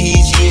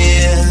needs,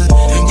 yeah.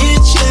 And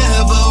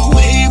whichever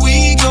way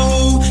we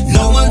go,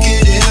 no one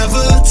could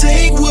ever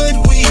take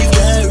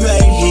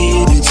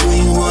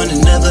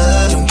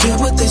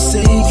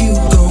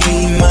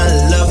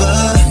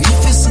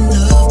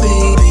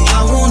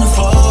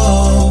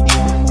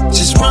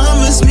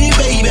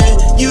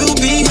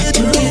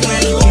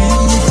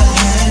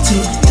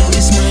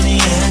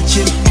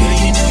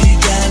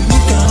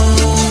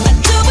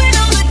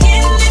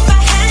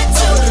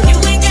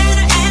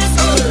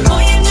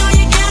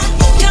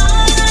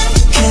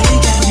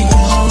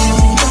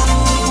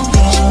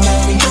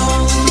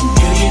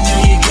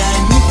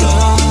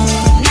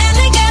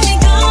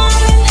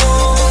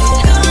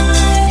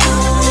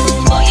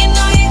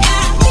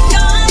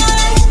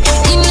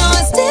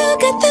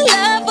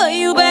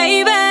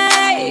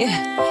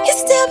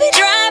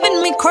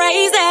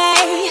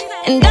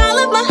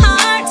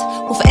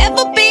will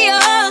forever be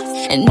us,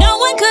 and no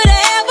one could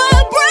ever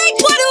break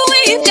what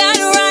we've got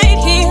right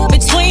here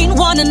between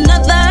one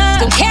another.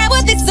 Don't care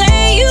what they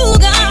say, you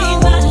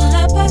gone.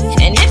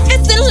 And if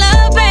it's in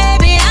love,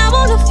 baby, I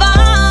wanna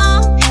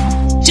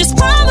fall. Just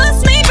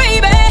promise me,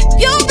 baby,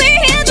 you'll be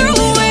here through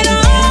it all.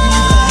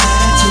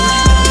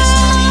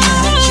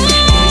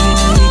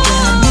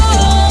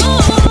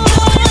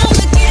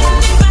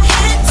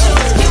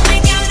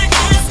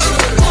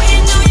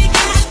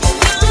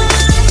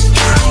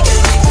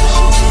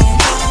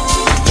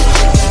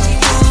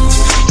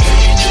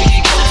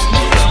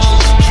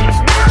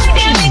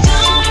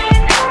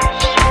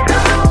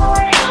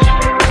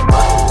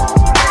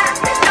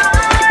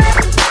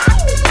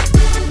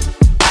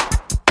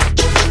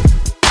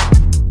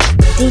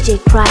 DJ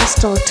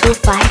Crystal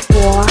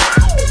 254.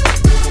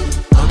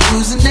 I'm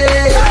losing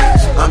it,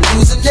 I'm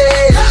losing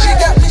it. She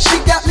got me, she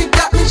got me,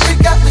 got me, she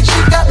got me, she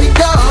got me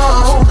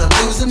gone. I'm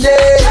losing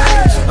it,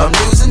 I'm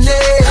losing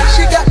it.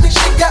 She got me,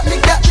 she got me,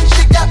 got me,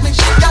 she got me,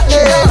 she got me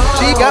gone.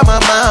 She got my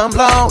mind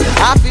blown,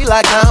 I feel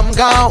like I'm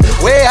gone,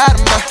 way out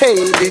of my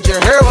head. Did you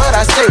hear what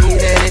I said?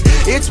 And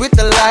it's with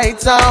the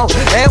lights on,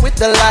 and with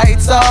the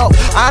lights off.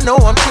 I know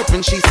I'm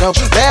tripping, she's so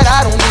bad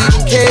I don't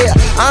even care.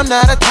 I'm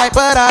not a type,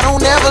 but I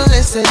don't ever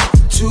listen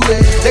to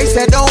it. They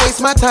said don't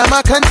waste my time,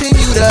 I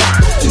continue to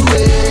do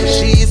it.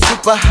 She is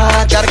super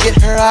hot, gotta get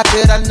her out,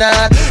 could I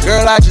not?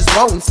 Girl, I just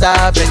won't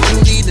stop, and you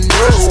need to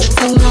know.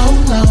 So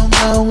long, long,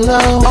 long,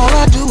 long, all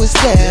I do is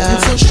stare.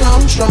 And so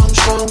strong, strong,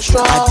 strong,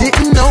 strong. I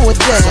didn't know it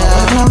there. So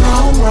I'm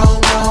wrong,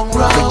 wrong, wrong,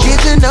 wrong. For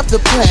giving up the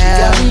plan. She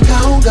got me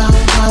gone, gone,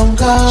 gone,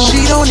 gone.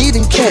 She don't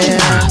even care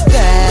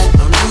that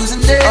I'm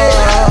losing it,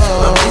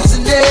 I'm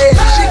losing it.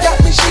 She got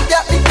me, she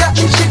got me, got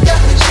me, she got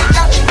me, she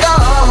got me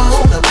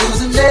gone. I'm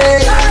losing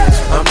it,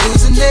 I'm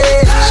losing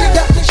it. She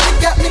got me, she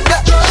got me,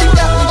 got me, she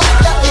got me, she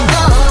got me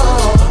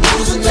gone. I'm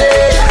losing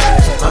it,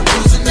 I'm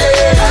losing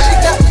it. She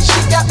got me, she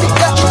got me,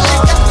 got me, she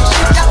got me,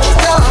 she got me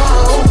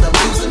gone. I'm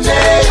losing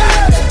it,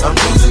 I'm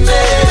losing it.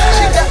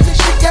 She got me, she got me, got me, she got me,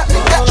 she got me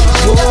gone.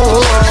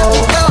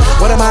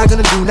 What am I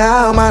gonna do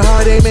now? My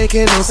heart ain't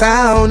making no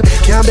sound.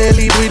 Can't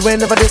barely breathe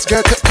whenever this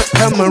girl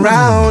come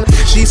around.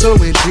 She's so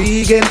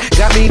intriguing,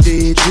 got me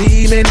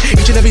daydreaming.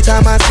 Each and every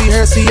time I see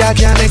her, I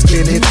can't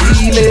explain it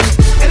feeling.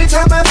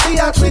 Anytime I see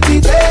her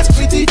pretty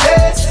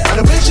face, and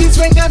the way she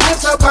swing her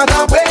hips up on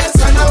her waist,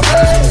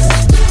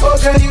 oh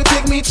girl, you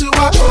take me to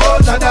a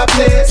whole other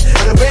place,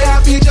 and the way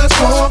I feel just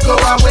won't go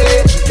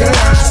away. Girl,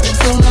 it's been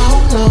so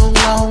long, long,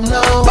 long,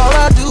 long. All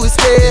I do is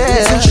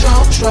stare. So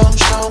strong, strong,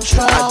 strong,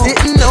 strong. I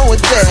didn't know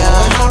it there. So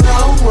I'm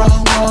wrong, wrong,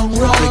 wrong,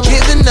 wrong. We're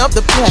giving up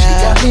the plan.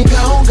 She got me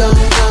gone, gone,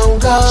 gone,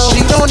 gone. She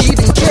don't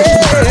even care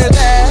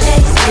that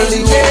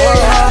really more.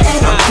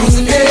 I'm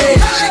losing it.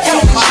 She got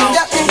me, she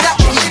got me, got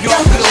me, she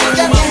got me, she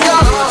got me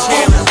gone.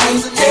 I'm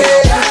losing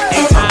it,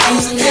 I'm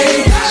losing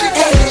it. She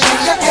got me, she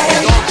got me.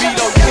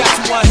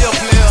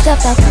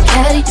 Step out the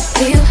caddy to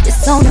feel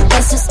it's on the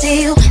bus of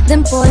steel.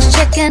 Them boys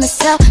checking us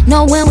out,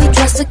 know when we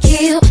dress to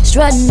kill.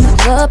 Strutting the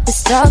club,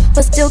 it's dark,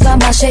 but still got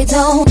my shades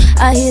on.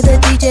 I hear the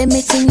DJ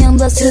mixing young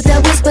bloods to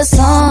that whisper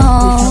song.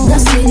 We from the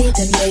city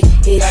to make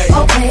it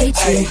okay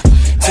to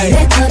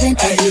that club and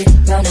get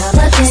round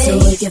holiday. So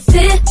if you're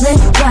feeling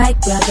right,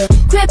 grab the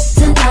grip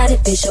tonight.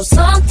 If it's your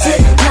song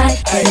tonight,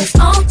 then it's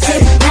on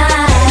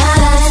tonight.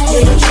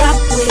 With it, drop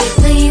with it,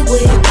 lean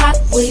with it, rock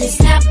with it,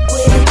 snap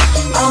with it.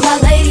 All my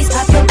ladies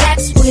pop your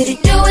backs with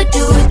it, do it,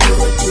 do it, do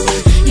it, do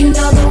it. You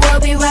know the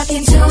world be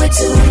rocking to it,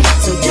 to it.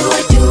 So do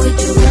it, do it,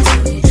 do it,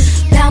 do it.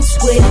 Bounce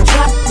with it,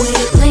 drop with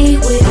it, lean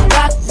with it,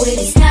 rock with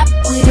it, snap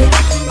with it.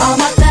 All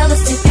my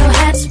fellas, tip your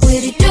hats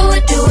with it, do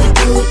it, do it,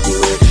 do it, do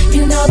it.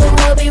 You know the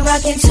world be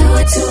rocking to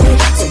it, to it.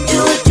 So do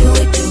it, do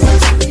it, do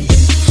it, do it.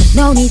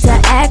 No need to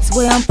ask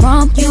where I'm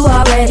from, you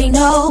already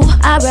know.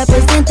 I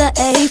represent the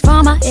A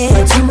from my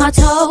head to my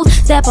toes.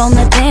 Step on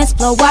the dance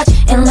floor, watch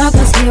and learn,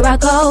 cause here I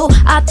go.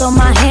 I throw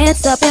my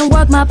hands up and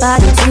work my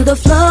body to the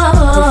floor.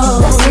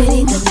 From the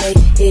city to make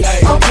it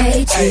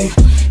okay to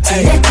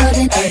that club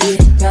and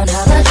get round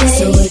holiday.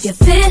 So if you're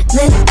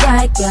feeling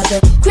right, grab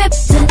the grip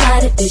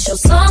tonight. If it's your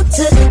song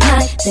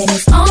tonight, then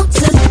it's on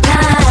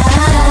tonight.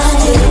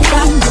 With it,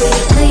 rock with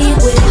it, lean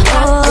with it,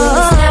 rock with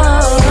it,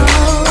 snap with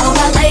it. All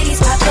my ladies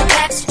pop their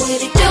backs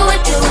with it, do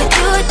it, do it,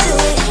 do it, do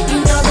it. You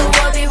know the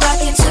world be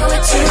rocking to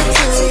it, to it,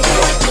 to it.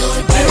 Do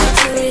it, do it, do it,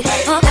 do it.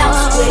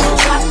 Bounce with it,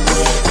 drop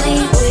with it,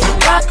 lean with it,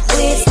 rock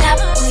with it, snap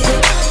with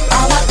it.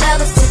 All my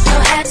fellas tip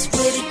your hats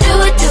with it, do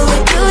it, do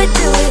it, do it,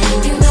 do it.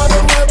 You know the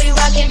world be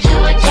rocking to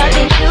it,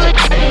 rocking to it,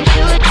 rocking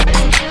to it,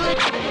 rocking to it.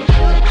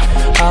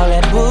 All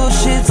that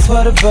bullshit's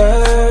for the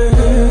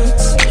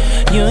birds.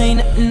 You ain't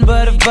nothing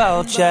but a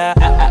vulture.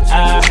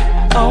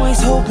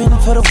 Always hoping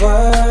for the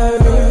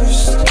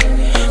worst,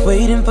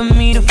 waiting for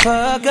me to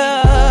fuck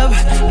up.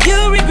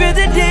 You regret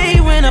the day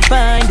when I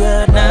find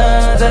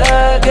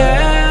another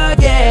girl,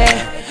 yeah.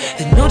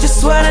 They know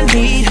just what I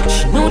need,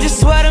 she know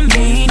just what I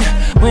mean.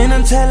 When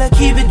I tell her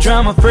keep it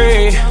drama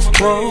free.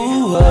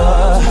 Whoa,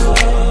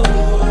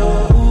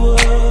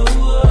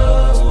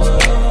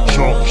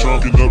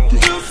 chalking up the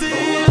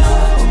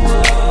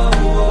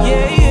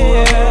yeah,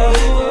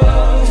 yeah.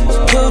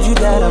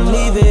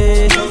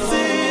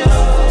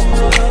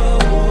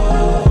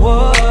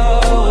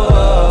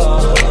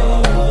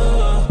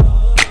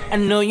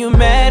 know you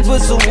mad, but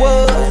so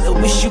what? I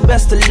wish you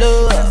best of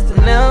luck.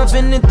 Now I'm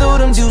finna throw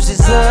them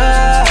juices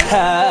up.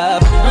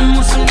 I'm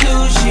on some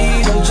new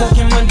shit, I'm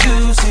chucking my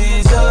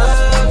juices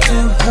up to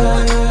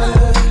her.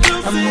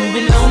 I'm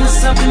moving on to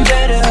something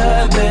better,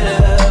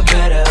 better,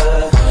 better.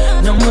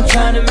 No more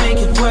trying to make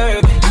it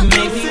work. You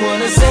make me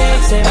wanna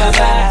say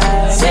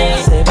bye-bye,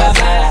 say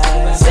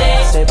bye-bye,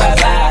 say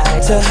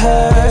bye-bye to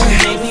her. You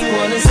make me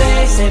wanna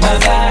say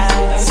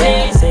bye-bye,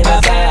 say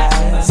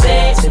bye-bye,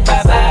 say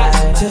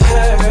bye-bye to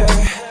her.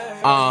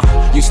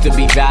 Used to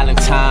be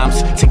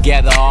Valentine's,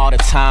 together all the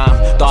time.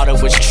 Thought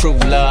it was true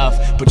love,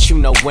 but you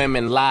know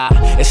women lie.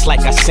 It's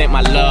like I sent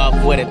my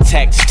love with a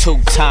text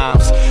 2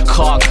 times.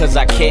 Called cause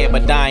I care,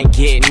 but I ain't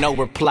getting no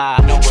reply.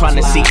 Trying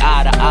to see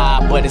eye to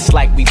eye, but it's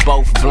like we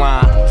both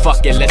blind.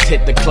 Fuck it, let's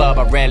hit the club.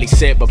 I rarely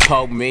sit, but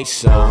pour me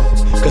some.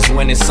 Cause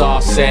when it's all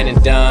said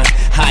and done,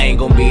 I ain't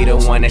gon' be the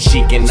one that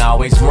she can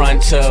always run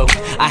to.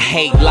 I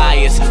hate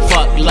liars,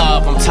 fuck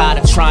love, I'm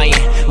tired of trying.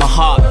 My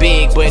heart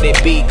big, but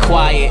it be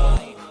quiet.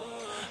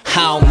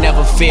 I don't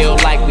never feel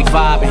like we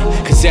vibing,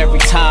 cause every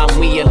time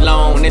we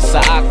alone, it's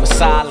an awkward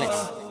silence.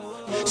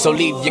 So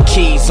leave your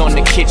keys on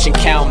the kitchen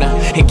counter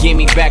and give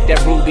me back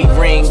that ruby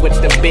ring with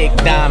the big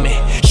diamond.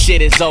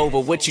 Shit is over,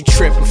 what you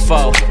tripping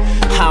for?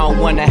 I don't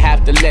wanna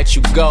have to let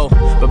you go,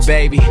 but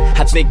baby,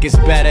 I think it's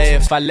better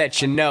if I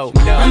let you know.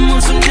 I'm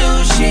on some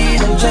new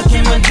shit, I'm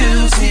chucking my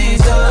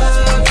juices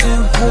up to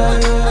her.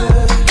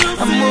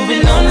 I'm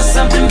moving on to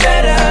something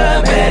better,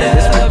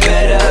 better,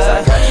 better.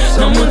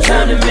 No more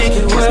time to make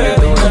it work.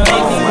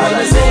 Make me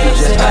wanna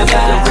say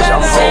bye-bye,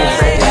 say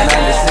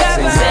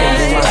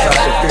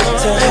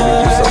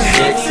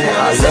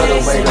I love the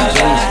way the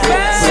jeans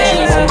fit. Put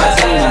you on my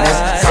team,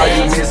 that's how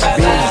you Miss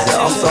Visa.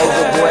 I'm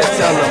Soulja Boy,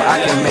 tell them I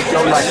can make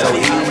your life so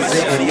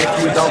easy. And if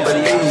you don't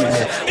believe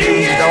me,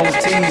 please don't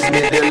tease me.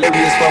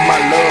 Delirious for my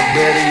love,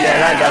 better yet,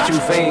 I got you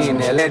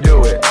fiending. Let's do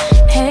it.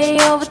 Hey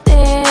over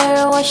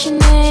there, what's your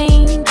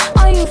name?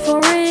 Are you for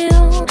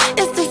real?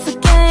 Is this a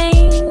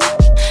game?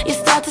 You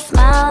start to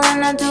smile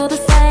and I do the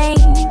same.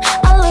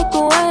 I look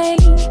away,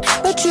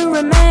 but you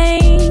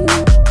remain.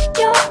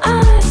 Your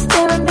eyes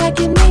staring back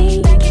at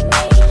me.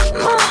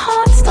 My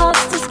heart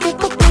starts to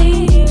skip a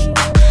beat.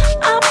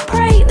 I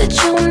pray that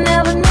you'll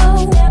never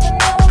know.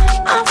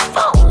 I'm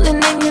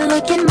falling and you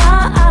look in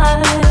my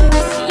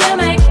eyes. You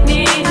make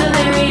me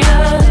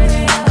delirious.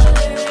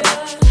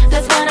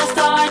 That's when I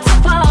start to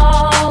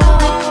fall.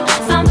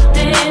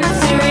 Something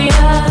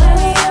serious.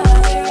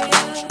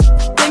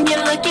 When you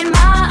look in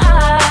my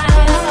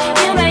eyes,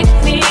 you make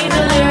me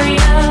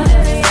delirious.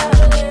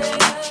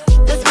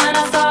 That's when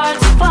I start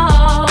to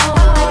fall.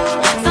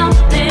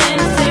 Something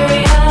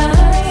serious.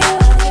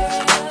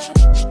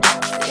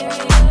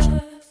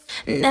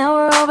 Now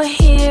we're over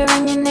here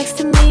and you're next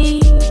to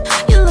me.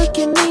 You look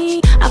at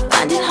me, I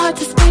find it hard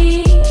to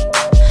speak.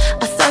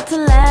 I start to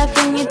laugh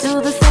and you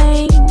do the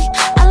same.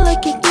 I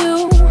look at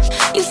you,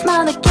 you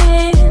smile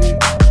again.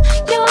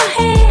 Your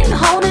hand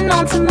holding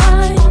on to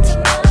mine.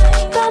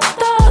 The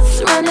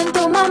thoughts running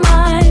through my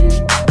mind.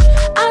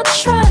 I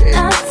try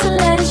not to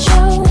let it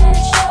show.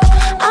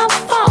 I'm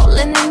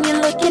falling and you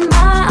look in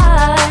my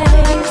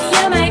eyes.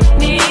 You make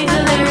me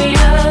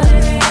delirious.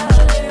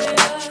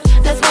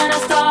 That's when I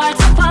start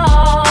to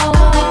fall.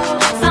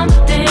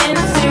 Something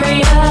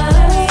serious.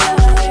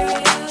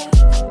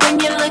 When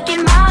you look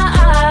in my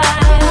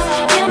eyes,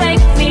 you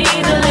make me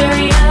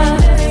delirious.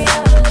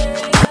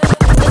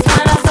 That's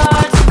when I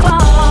start to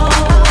fall.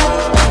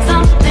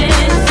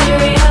 Something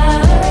serious.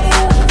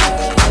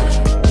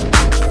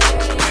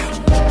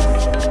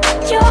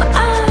 Your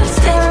eyes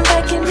staring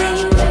back at me.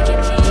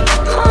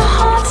 My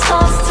heart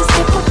starts to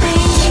skip a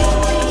beat.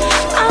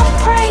 I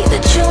pray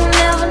that you'll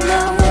never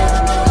know.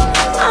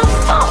 I'm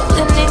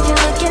falling and you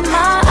look in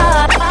my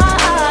eyes.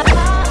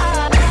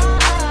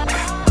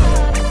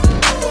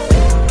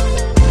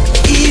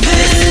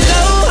 Even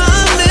though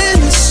I'm in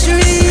the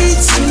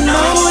streets, you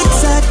know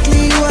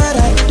exactly what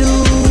I do.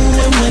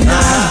 And when I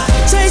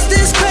chase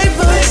this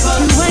paper,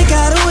 you ain't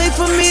gotta wait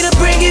for me to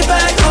bring it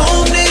back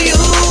home to you.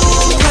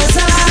 Cause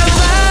I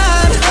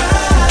ride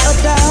or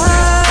die,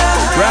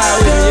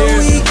 girl,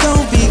 we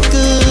gon' be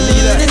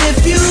good. And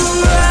if you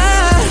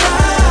ride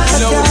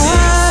or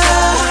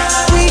die,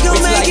 we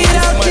gon' make it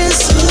out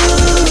this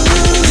hood.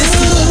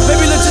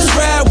 Baby, let's just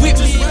ride with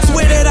me.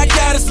 Swear that I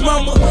got us,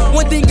 mama.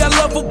 One thing I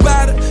love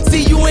about her,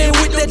 see you ain't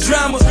with that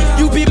drama.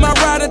 You be my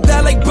ride or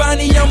die like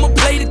Bonnie, I'ma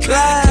play the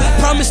Clyde.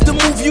 Promise to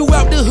move you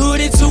out the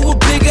hood into a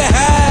bigger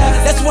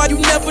high. That's why you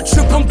never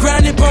trip, I'm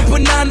grinding,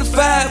 bumping 9 to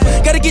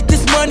 5. Gotta get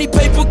this money,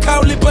 paper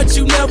calling, but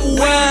you never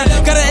whine.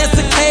 Gotta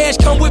answer cash,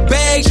 come with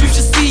bags, you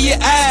should see your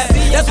eyes.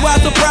 That's why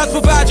Surprise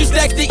provide you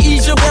stacks to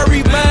ease your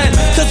worry mind.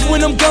 Cause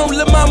when I'm gone,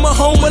 lil' mama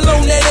home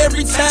alone at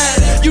every time.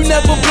 You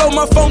never blow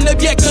my phone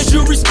up yet, cause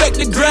you respect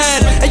the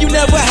grind. And you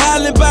never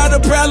hollering about a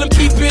problem,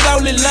 keep it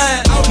all in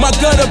line. My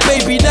gutter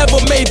baby, never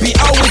maybe,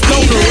 always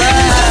gonna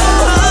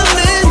ride. I'm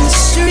in the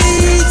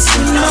streets,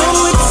 you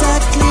know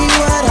exactly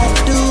what I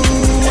do.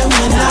 And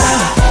when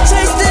I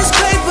chase this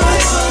paper,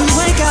 you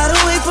ain't gotta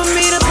wait for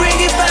me to bring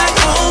it back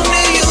home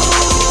to you.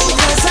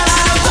 Cause I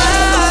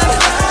ride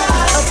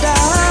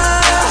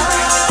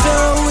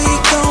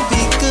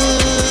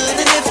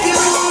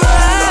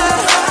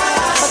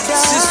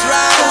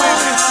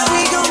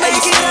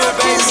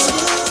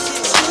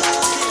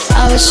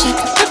wish I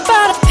could rip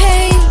out a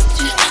page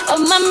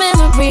of my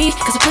memory,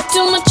 cause I put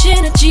too much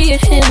energy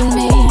into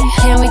me.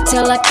 Can't wait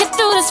till I get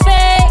through this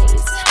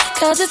phase,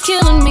 cause it's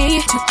killing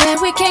me. Too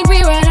bad we can't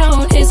rewrite our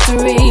own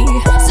history.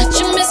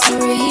 Such a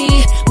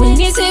mystery when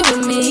he's here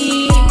with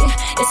me.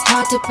 It's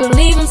hard to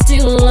believe I'm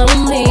still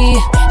lonely.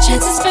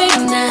 Chances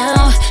fading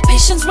now,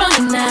 patience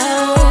running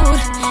out.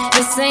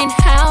 This ain't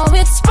how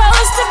it's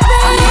supposed to be.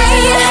 I'm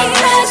breaking like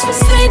glass from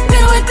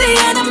sleeping with the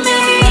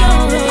enemy.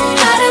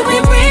 How do we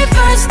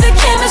reverse the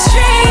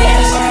chemistry?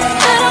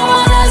 I don't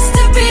want us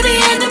to be the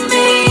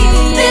enemy.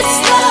 This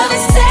love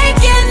is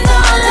taking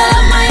all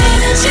of my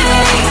energy.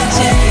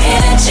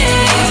 Energy,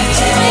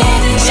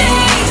 energy,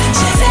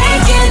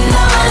 taking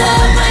all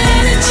of my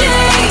energy.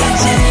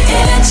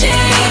 Energy,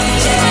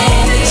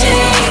 energy,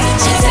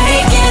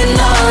 taking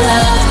all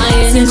of my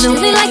energy. Seems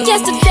only like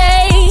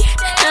yesterday,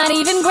 not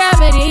even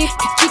gravity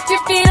could keep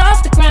your feet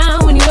off the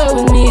ground when you were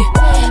with me.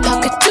 How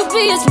could two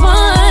be as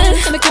one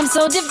and become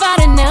so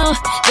divided now?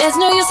 There's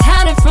no use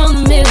hiding from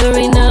the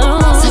misery now.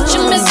 Such a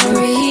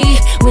mystery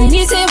when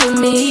he's here with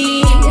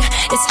me.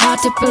 It's hard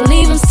to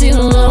believe I'm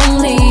still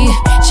lonely.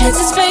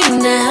 Chances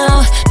fading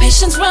now,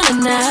 patience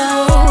running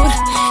out.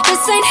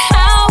 This ain't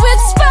how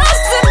it's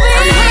supposed to be.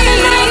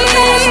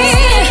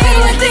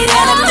 With the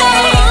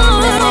enemy,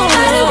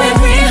 how do we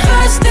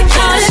reverse the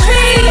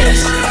chemistry?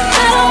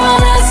 I don't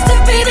want us to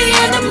be the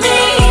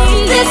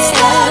enemy. This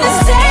love is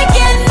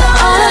taking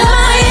all of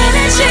my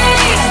energy.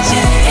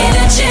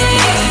 Energy,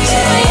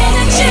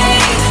 energy,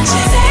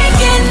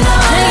 taking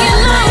all of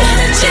my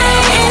energy.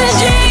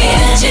 Energy,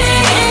 energy,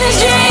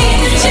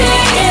 energy,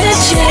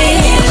 energy.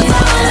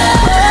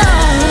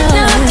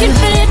 Now I can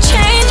feel it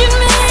changing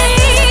me,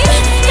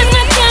 and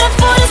I can't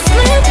afford to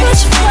slip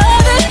much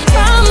further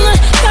from the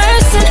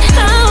person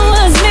I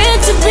was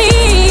meant to be.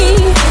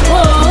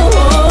 Whoa,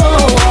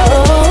 whoa,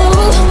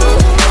 whoa.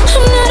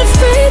 I'm not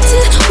afraid to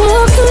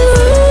walk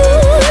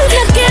alone.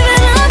 Not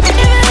giving up,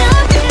 giving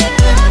up, giving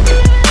up.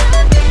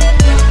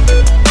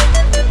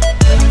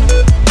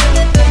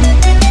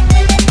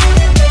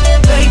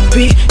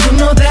 Baby, you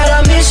know that I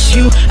miss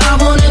you. I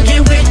wanna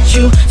get with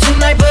you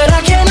tonight, but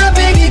I cannot,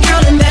 baby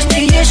girl, and that's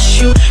the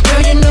issue.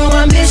 Girl, you know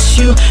I miss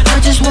you. I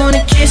just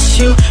wanna kiss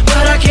you,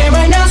 but I can't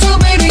right now. So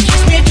baby,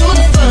 kiss me through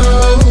the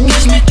phone.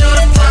 Kiss me through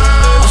the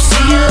phone. I'll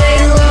see you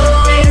later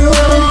on, later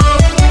on.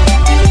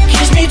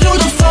 Kiss me through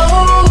the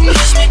phone.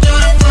 Kiss me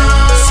through the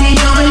phone. See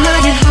you when I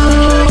get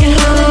home, get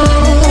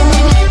home.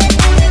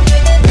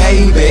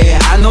 Baby,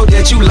 I know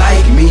that you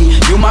like me.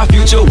 You my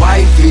future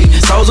wifey.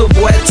 Soulja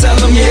boy, tell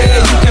him,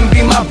 yeah, you can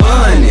be my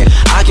bunny.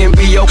 I can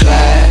be your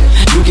Clyde.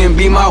 You can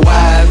be my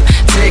wife.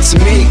 Text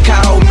me,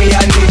 call me,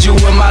 I need you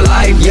in my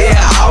life. Yeah,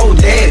 all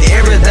that,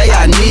 every day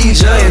I need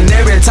you. And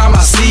every time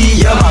I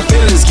see you, my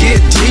feelings get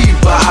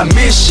deeper. I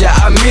miss you,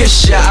 I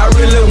miss you. I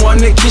really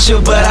wanna kiss you,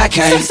 but I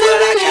can't.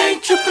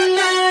 Triple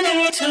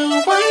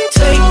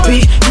 98212.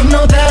 Baby, you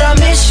know that I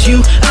miss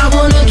you. I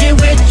wanna get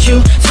with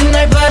you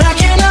tonight, but I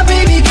cannot,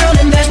 baby girl,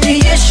 and that's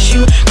the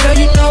issue. Girl,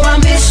 you know I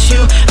miss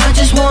you. I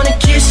just wanna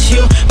kiss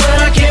you,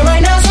 but I can't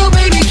right now. So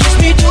baby, kiss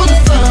me through the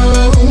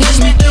phone. Kiss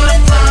me through the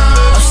phone.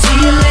 I'll see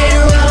you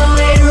later on,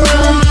 later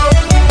on.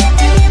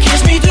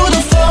 Kiss me through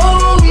the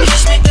phone.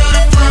 Kiss me through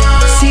the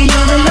phone. See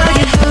you when I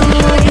get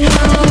home, get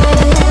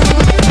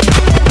home.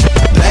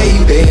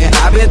 Baby,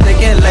 I've been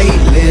thinking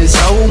lately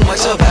so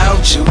much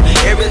about you.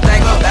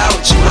 Everything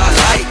about you, I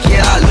like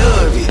it, I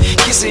love it.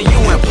 Kissing you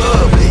in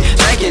public,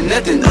 thinking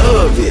nothing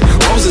of it.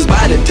 Roses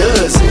by the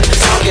dozen,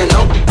 talking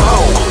on the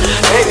phone.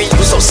 Baby,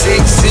 you so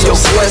sexy, your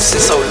voice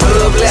is so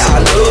lovely. I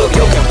love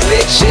your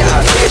complexion,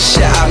 I miss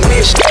you, I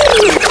miss you.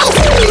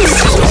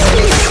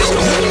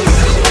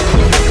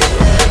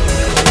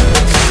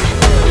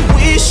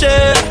 We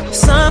share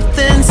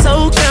something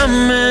so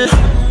common,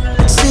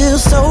 still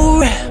so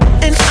rare,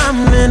 and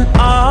I'm in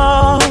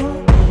awe.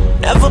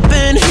 Never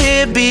been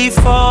here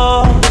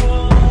before.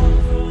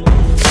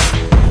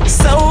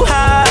 So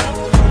high,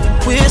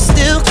 we're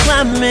still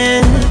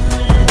climbing,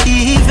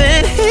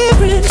 even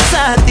here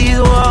inside these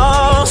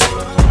walls,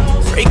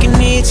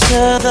 breaking each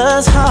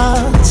other's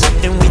hearts,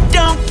 and we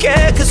don't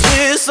care 'cause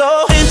we're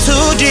so in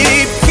too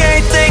deep.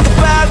 Can't think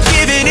about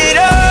giving it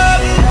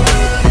up,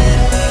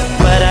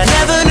 but I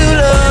never knew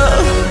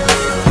love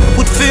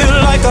would feel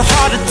like a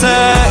heart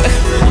attack.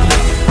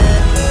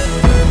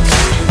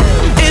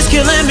 It's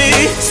killing me,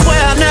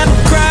 swear I've never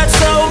cried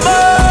so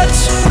much,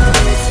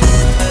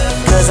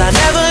 'cause I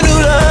never knew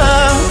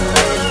love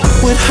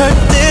would hurt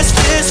this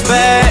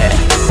bad.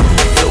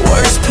 The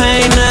worst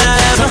pain that I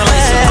ever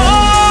had.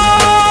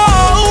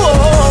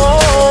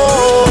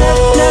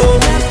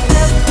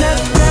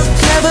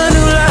 Never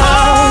knew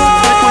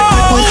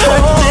love would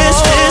hurt this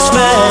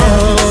bad.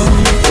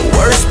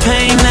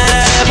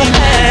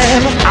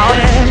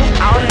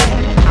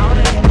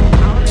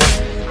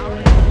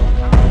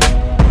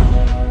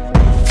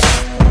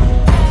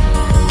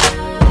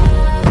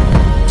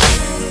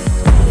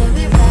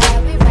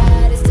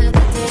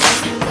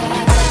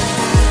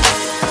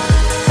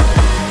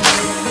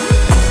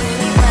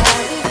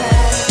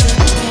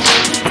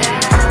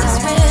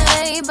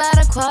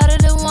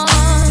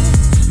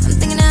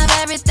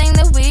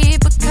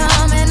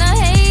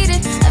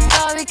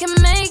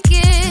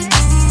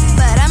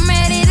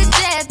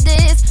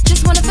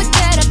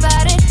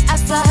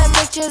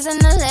 was in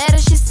the letter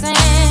she sent.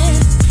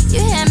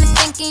 You had me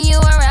thinking you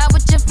were out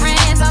with your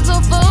friends. I'm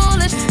so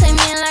foolish, play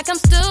me like I'm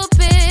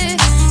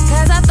stupid,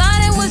 cause I thought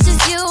it was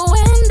just you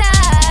and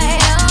I.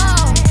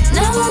 Oh,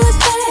 now I look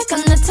back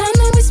on the time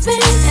that we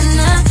spent, and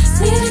I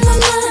see it in my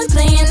mind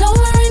playing over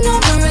and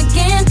over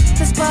again.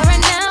 Cause for right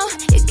now,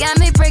 you got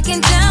me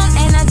breaking down,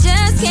 and I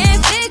just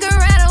can't figure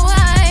out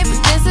why.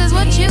 But this is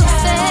what you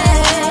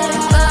said,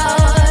 boy.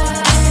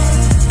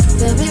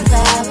 We'll be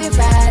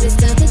right, it's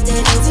still the day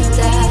that we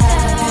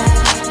die.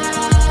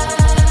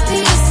 We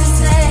used to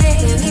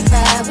say, we'll be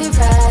right, it's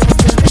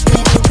still the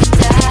day that we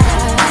die.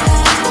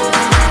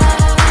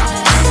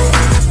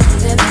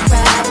 We'll be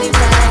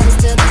right, it's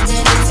still the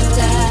day that we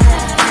die.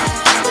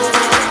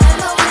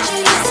 Remember what you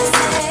used to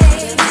say,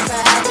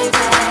 we'll be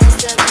right, it's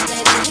still the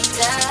day that we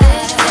die.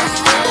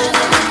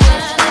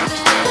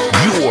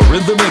 You are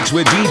in the mix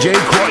with DJ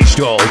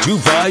Crystal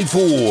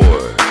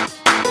 254.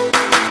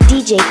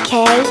 DJ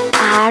KRYSTAL.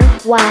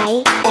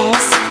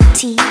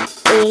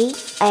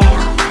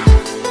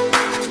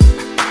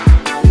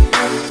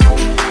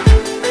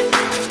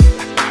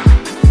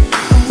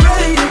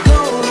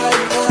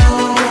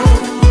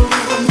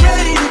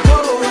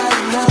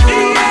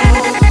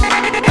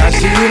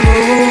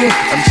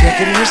 I'm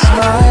checking your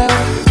smile,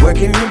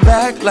 working your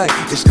back like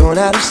it's going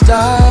out of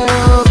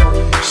style.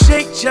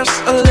 Shake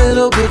just a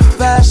little bit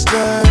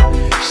faster,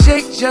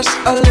 shake just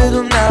a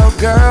little now,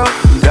 girl.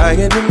 I'm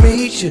dying to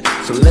meet you,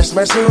 so let's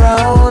mess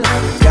around.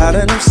 Got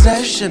an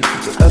obsession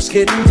with us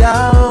getting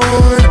down.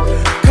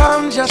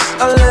 Come just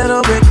a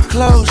little bit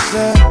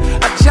closer,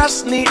 I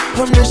just need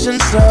permission,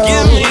 so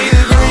give me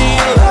the green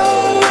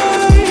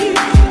light,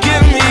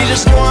 give me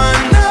just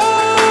one night.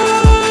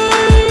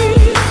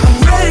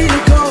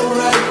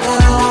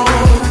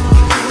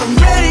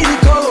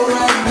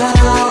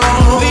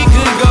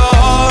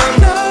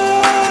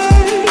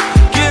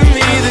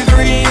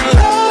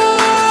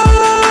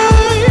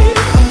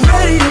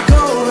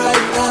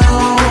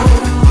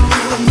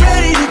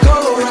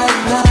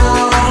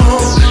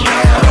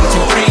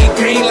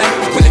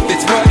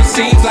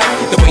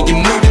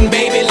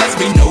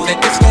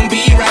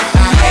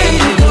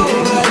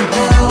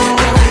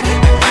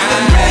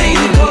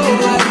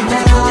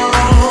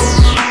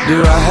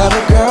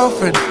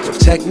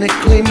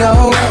 Technically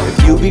no,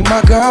 if you be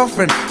my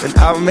girlfriend, then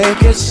I'll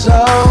make it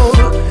so.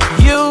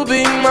 You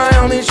be my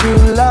only true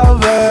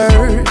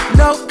lover,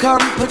 no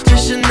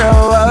competition,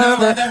 no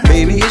other.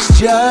 Maybe it's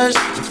just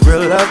the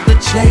thrill of the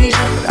chase,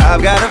 but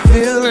I've got a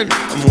feeling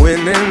I'm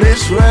winning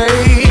this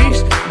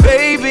race.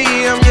 Baby,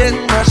 I'm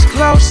getting much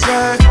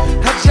closer,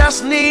 I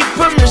just need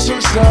permission,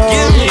 so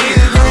give me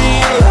the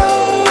green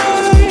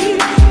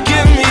light,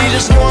 give me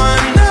just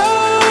one night.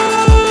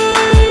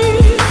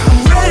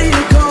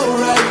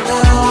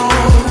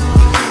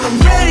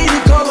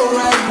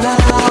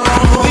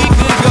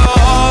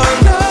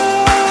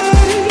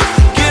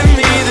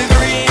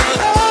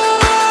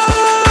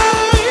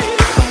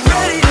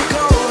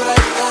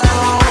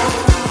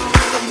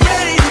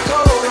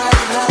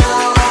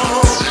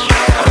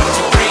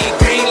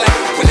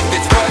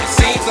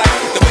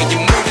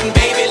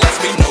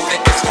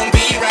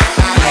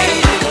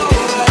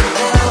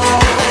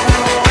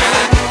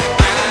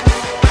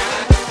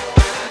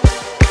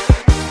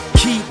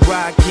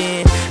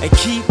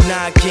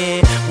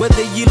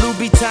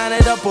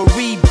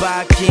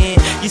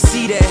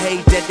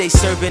 They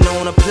serving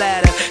on a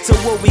platter, so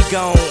what we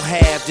gon'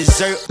 have,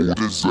 dessert or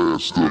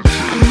disaster?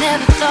 I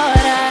never thought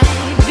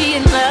I'd be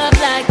in love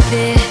like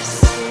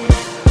this.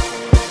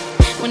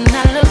 When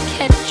I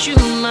look at you,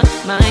 my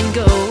mind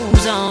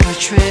goes on a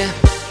trip.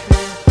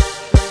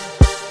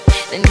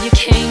 Then you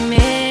came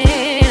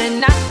in and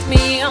knocked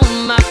me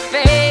on my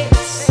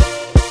face.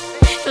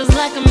 Feels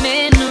like I'm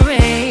in a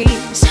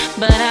race,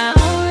 but I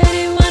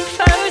already won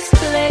first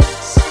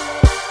place.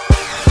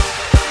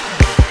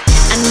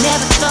 I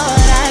never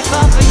thought I'd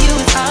fall for you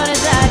as hard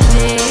as I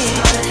did.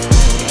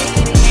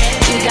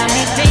 You got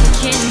me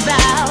thinking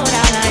about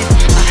our life,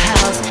 our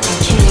house and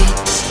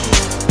kids.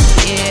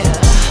 Yeah,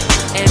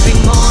 every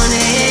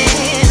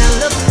morning I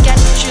look at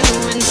you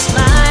and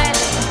smile.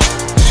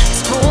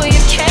 This boy,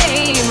 you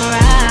came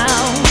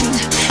around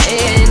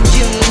and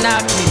you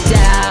knocked me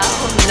down,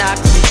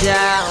 knocked me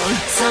down.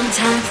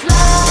 Sometimes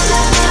love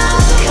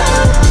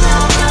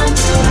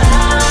comes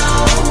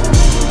around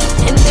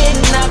and it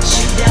knocks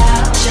you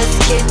down. Just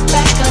get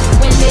back up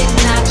when it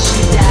knocks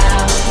you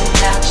down,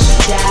 knocks you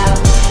down.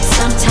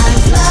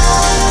 Sometimes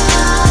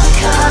love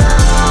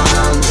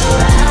comes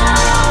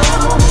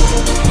around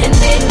and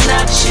it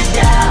knocks you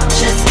down.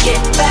 Just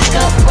get back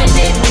up when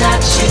it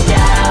knocks you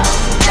down,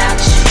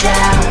 knocks you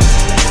down.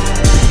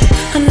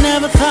 I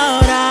never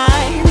thought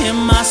I'd hear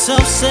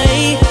myself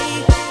say,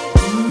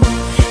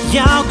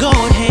 y'all go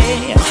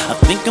ahead. I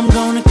think I'm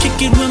gonna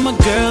kick it with my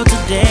girl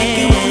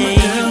today.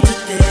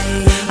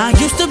 I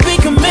used to be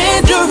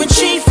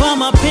commander-in-chief of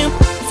my pimp,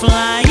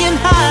 flying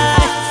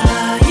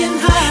high,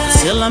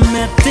 till I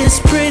met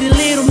this pretty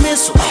little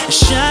missile,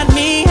 shot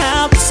me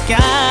out the sky.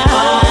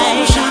 Oh,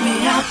 shot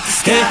me out the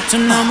sky. Hate to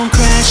know I'm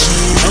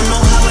crashing, don't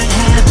know how it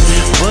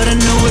happened, but I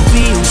know it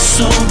feels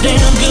so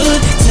damn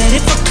good.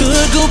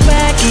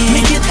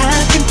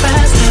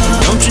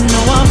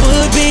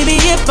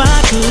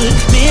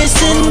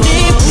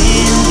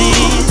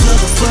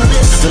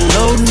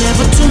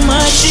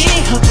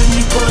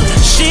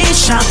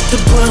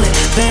 bullet,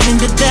 bad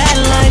into that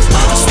life.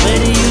 I swear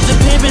to you, the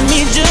pimpin'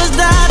 me just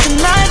died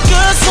tonight.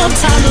 Girl,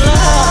 sometimes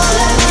love,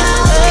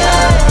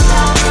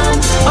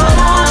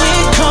 oh,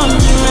 it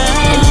comes around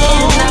and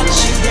it knocks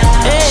you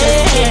down.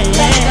 Just get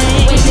back up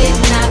when it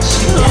knocks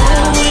you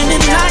down. When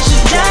it knocks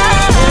you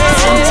down.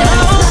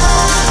 Sometimes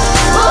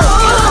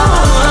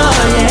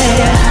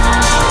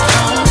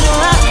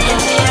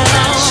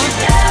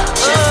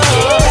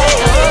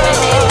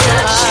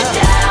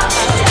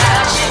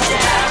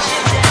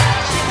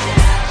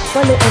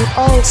follow on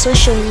all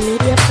social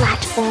media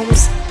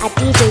platforms at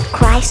DJ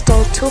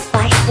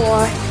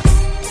Crystal254,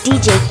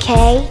 DJ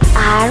KRYSTAL.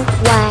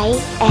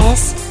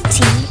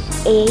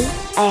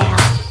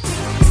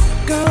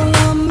 Girl,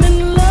 I'm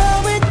in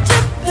love with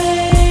you,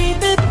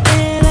 baby,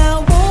 and I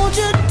want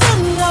you to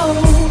know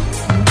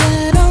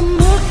that I'm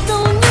hooked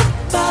on your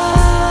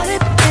body,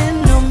 and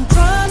I'm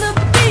trying to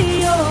be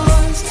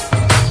yours.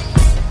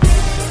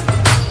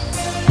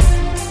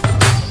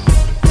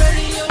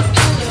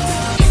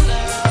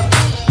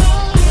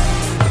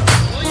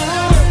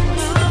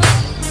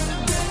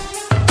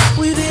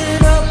 We did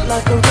it up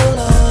like a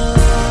roller.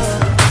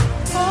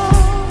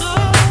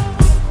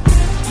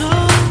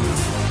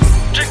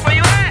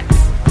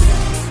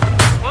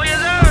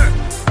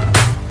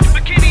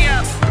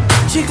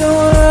 She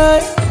gon'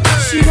 right,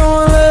 she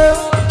gon'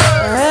 left.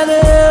 I had to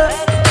help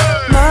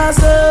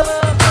myself.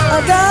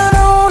 I got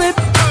on it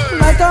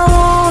like I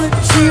want it.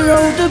 She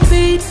rode the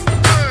beat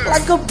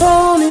like a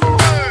pony.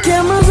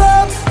 Cameras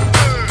up,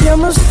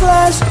 cameras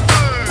flash.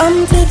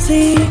 I'm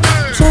tipsy,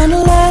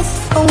 tryna last.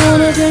 I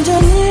wanna change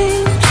her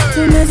name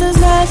to Mrs.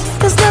 Nash.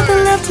 There's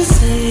nothing left to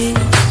say,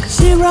 'cause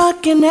she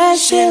rockin' that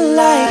shit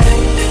like.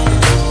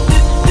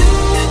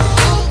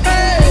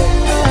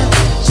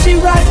 She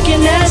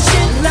rockin' that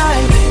shit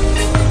like.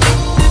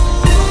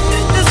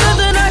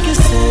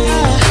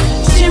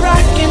 She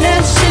rockin'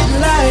 that shit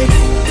like.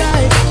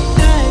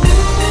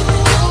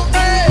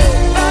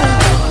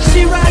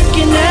 She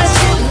rockin' that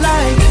shit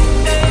like.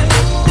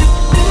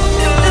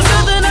 There's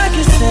nothing I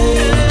can say.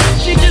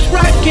 She just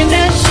rockin'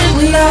 that shit like.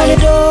 We out the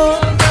door,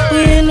 we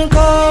in the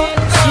car.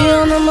 She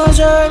under my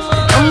shirt,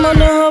 I'm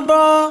under her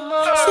bra.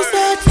 She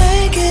said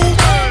take it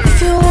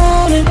if you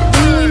want it.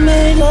 And we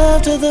made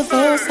love to the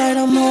first light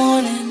of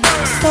morning.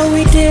 So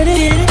we did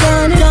it,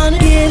 done it,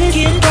 get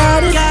it,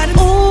 got it.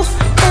 Ooh,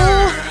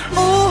 ooh,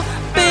 ooh.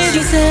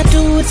 She said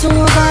do it so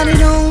her body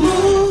don't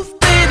move,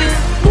 baby.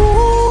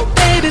 Ooh,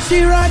 baby,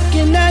 she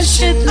rockin' that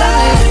shit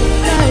like.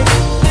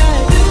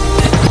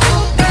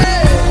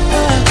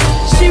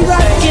 She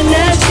rockin'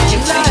 that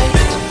shit like.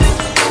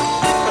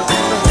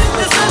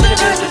 There's nothing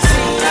I can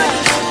see.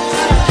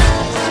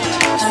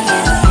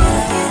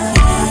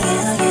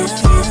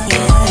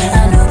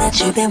 I know that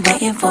you've been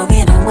waiting for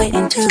it, I'm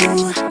waiting too.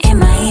 In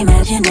my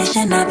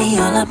imagination, I'll be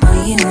all up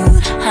on you.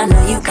 I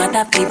know you got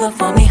that fever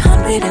for me,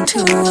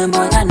 102. And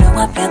boy, I know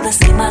I feel the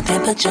same, my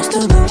temperature's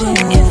through the roof.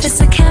 If it's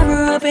a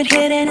camera up in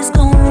here, then it's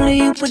only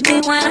you with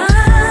me when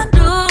I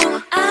do.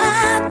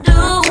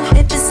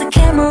 If it's a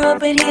camera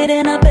up in here,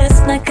 then I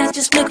best not catch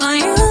just flick on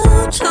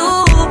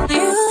YouTube.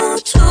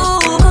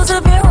 Cause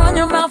if you run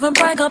your mouth and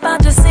brag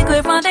about your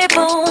secret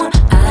rendezvous,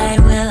 I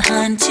will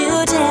hunt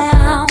you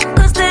down.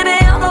 Cause baby,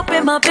 I'm up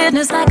in my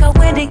business like a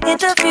wedding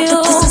interview.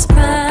 But this is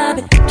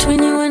private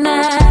between you and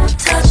I.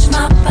 Touch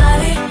my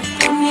body,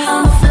 put me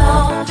on the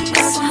floor,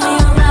 wrestle me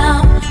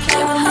around,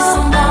 play with me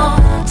some more.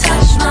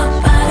 Touch my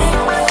body,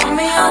 put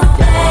me on the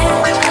bed.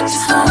 I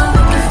just wanna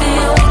make you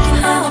feel we can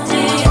have a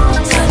deal.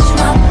 Touch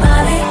my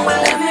body,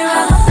 let me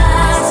run the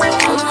thighs,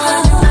 on my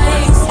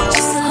face,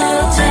 just a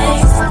little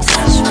taste.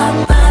 Touch my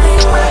body,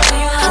 do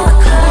you have a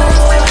curve?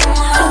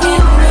 I'll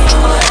give me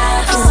what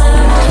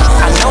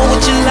I know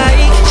what you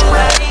like.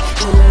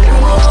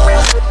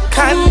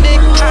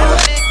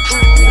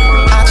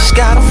 I just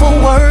got off for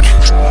work.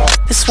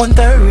 It's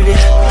 1:30.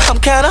 I'm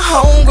kinda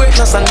hungry,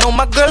 cause I know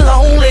my girl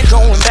lonely.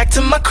 Going back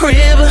to my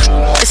crib,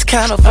 it's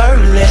kind of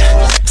early.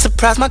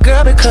 Surprise my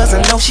girl because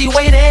I know she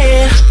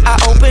waiting. I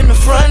open the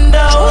front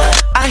door,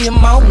 I hear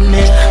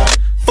moaning.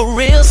 For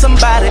real,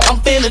 somebody, I'm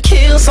finna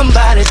kill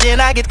somebody. Then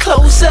I get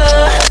closer,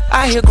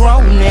 I hear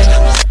groaning.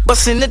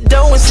 Bust in the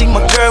door and see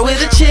my girl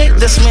with a chick.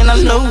 That's when I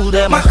know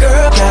that my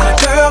girl got a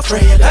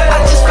girlfriend. I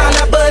just found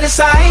out, but it's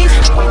aight,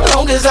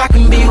 long as I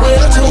can be with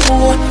her too.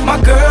 My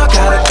girl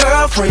got a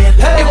girlfriend.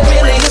 It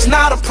really is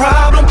not a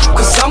problem,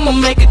 cause I'ma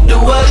make it do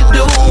what it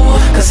do.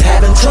 Cause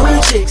having two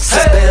chicks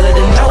is better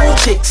than no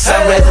chicks.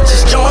 I'd rather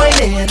just join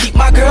in, keep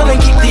my girl and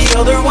keep the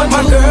other one.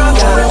 My girl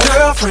got a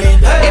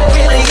girlfriend. It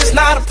really is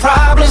not a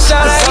problem,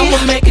 cause I'ma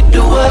make it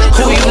do what it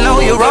do. You know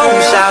you're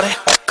wrong, shout it.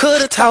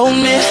 Could've told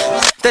me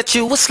that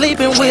you was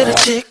sleeping with a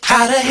chick.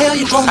 How the hell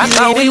you gon' be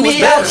leaving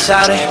me out,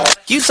 shout it?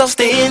 You so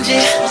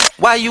stingy,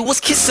 while you was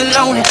kissing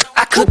on it.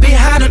 I could be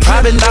behind it,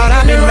 probably thought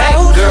I've been right,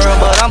 girl,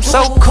 but I'm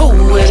so cool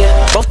with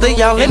it. Both of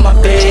y'all in my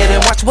bed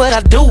and watch what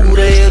I do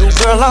to it.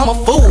 Girl, I'm a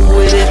fool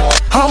with it,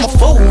 I'm a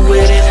fool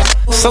with it.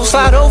 So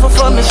slide over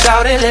for me,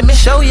 shout it. Let me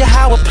show you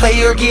how a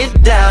player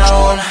get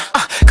down.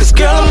 Cause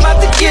girl, I'm about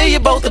to give you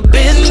both the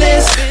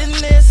business.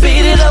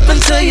 Beat it up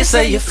until you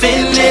say you're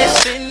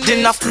finished.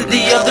 Then off to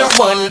the other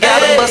one.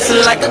 Gotta bust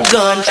it like a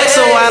gun,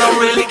 so I don't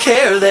really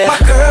care that my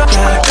girl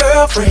got a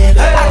girlfriend.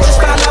 I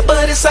just found out,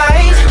 but it's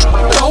aight.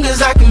 Long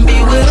as I can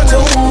be with her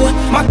too.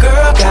 My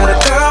girl got a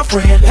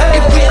girlfriend.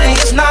 It really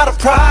is not a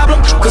problem,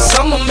 cause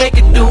I'ma make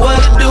it do what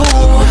it do.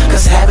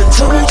 Cause having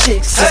two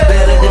chicks is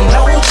better than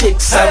no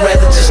chicks. I'd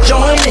rather just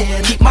join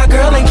in, keep my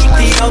girl and keep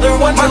the other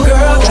one too. My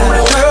girl got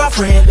a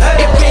girlfriend.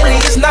 It really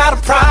is not a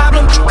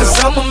problem, cause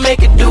I'ma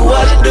make it do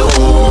what it do,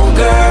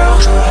 girl.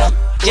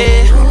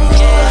 Yeah,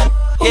 yeah,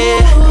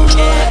 yeah,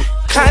 yeah.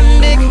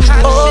 Kinda,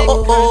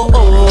 oh, oh,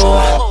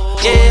 oh,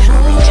 yeah,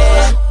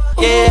 yeah,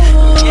 yeah,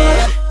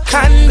 yeah.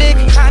 Kinda,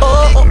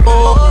 oh, oh,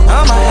 oh.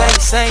 I'ma have you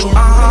singing,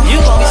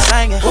 you gon' be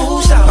singing.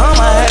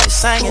 I'ma have you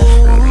singing.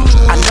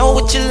 I know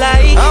what you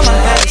like. I'ma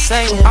have you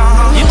singing,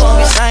 you gon'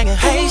 be singing.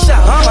 Hey,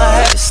 I'ma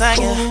have you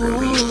singing.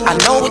 I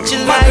know what you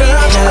like. My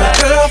girl got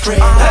a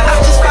girlfriend. I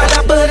just found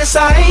out, but it's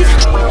aight.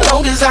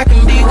 Long as I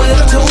can be with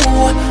her too.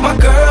 My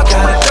girl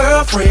got a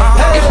girlfriend.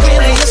 It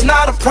really is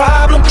not a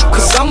problem,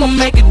 cause I'ma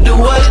make it do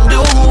what it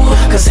do.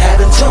 Cause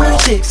having two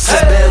chicks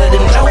is better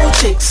than no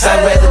chicks.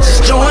 I'd rather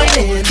just join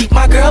in, keep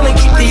my girl and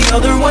keep the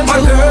other one too. My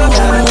girl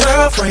got a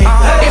girlfriend.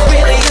 It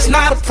really is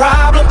not a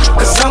problem,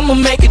 cause I'ma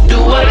make it do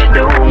what it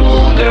do,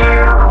 girl.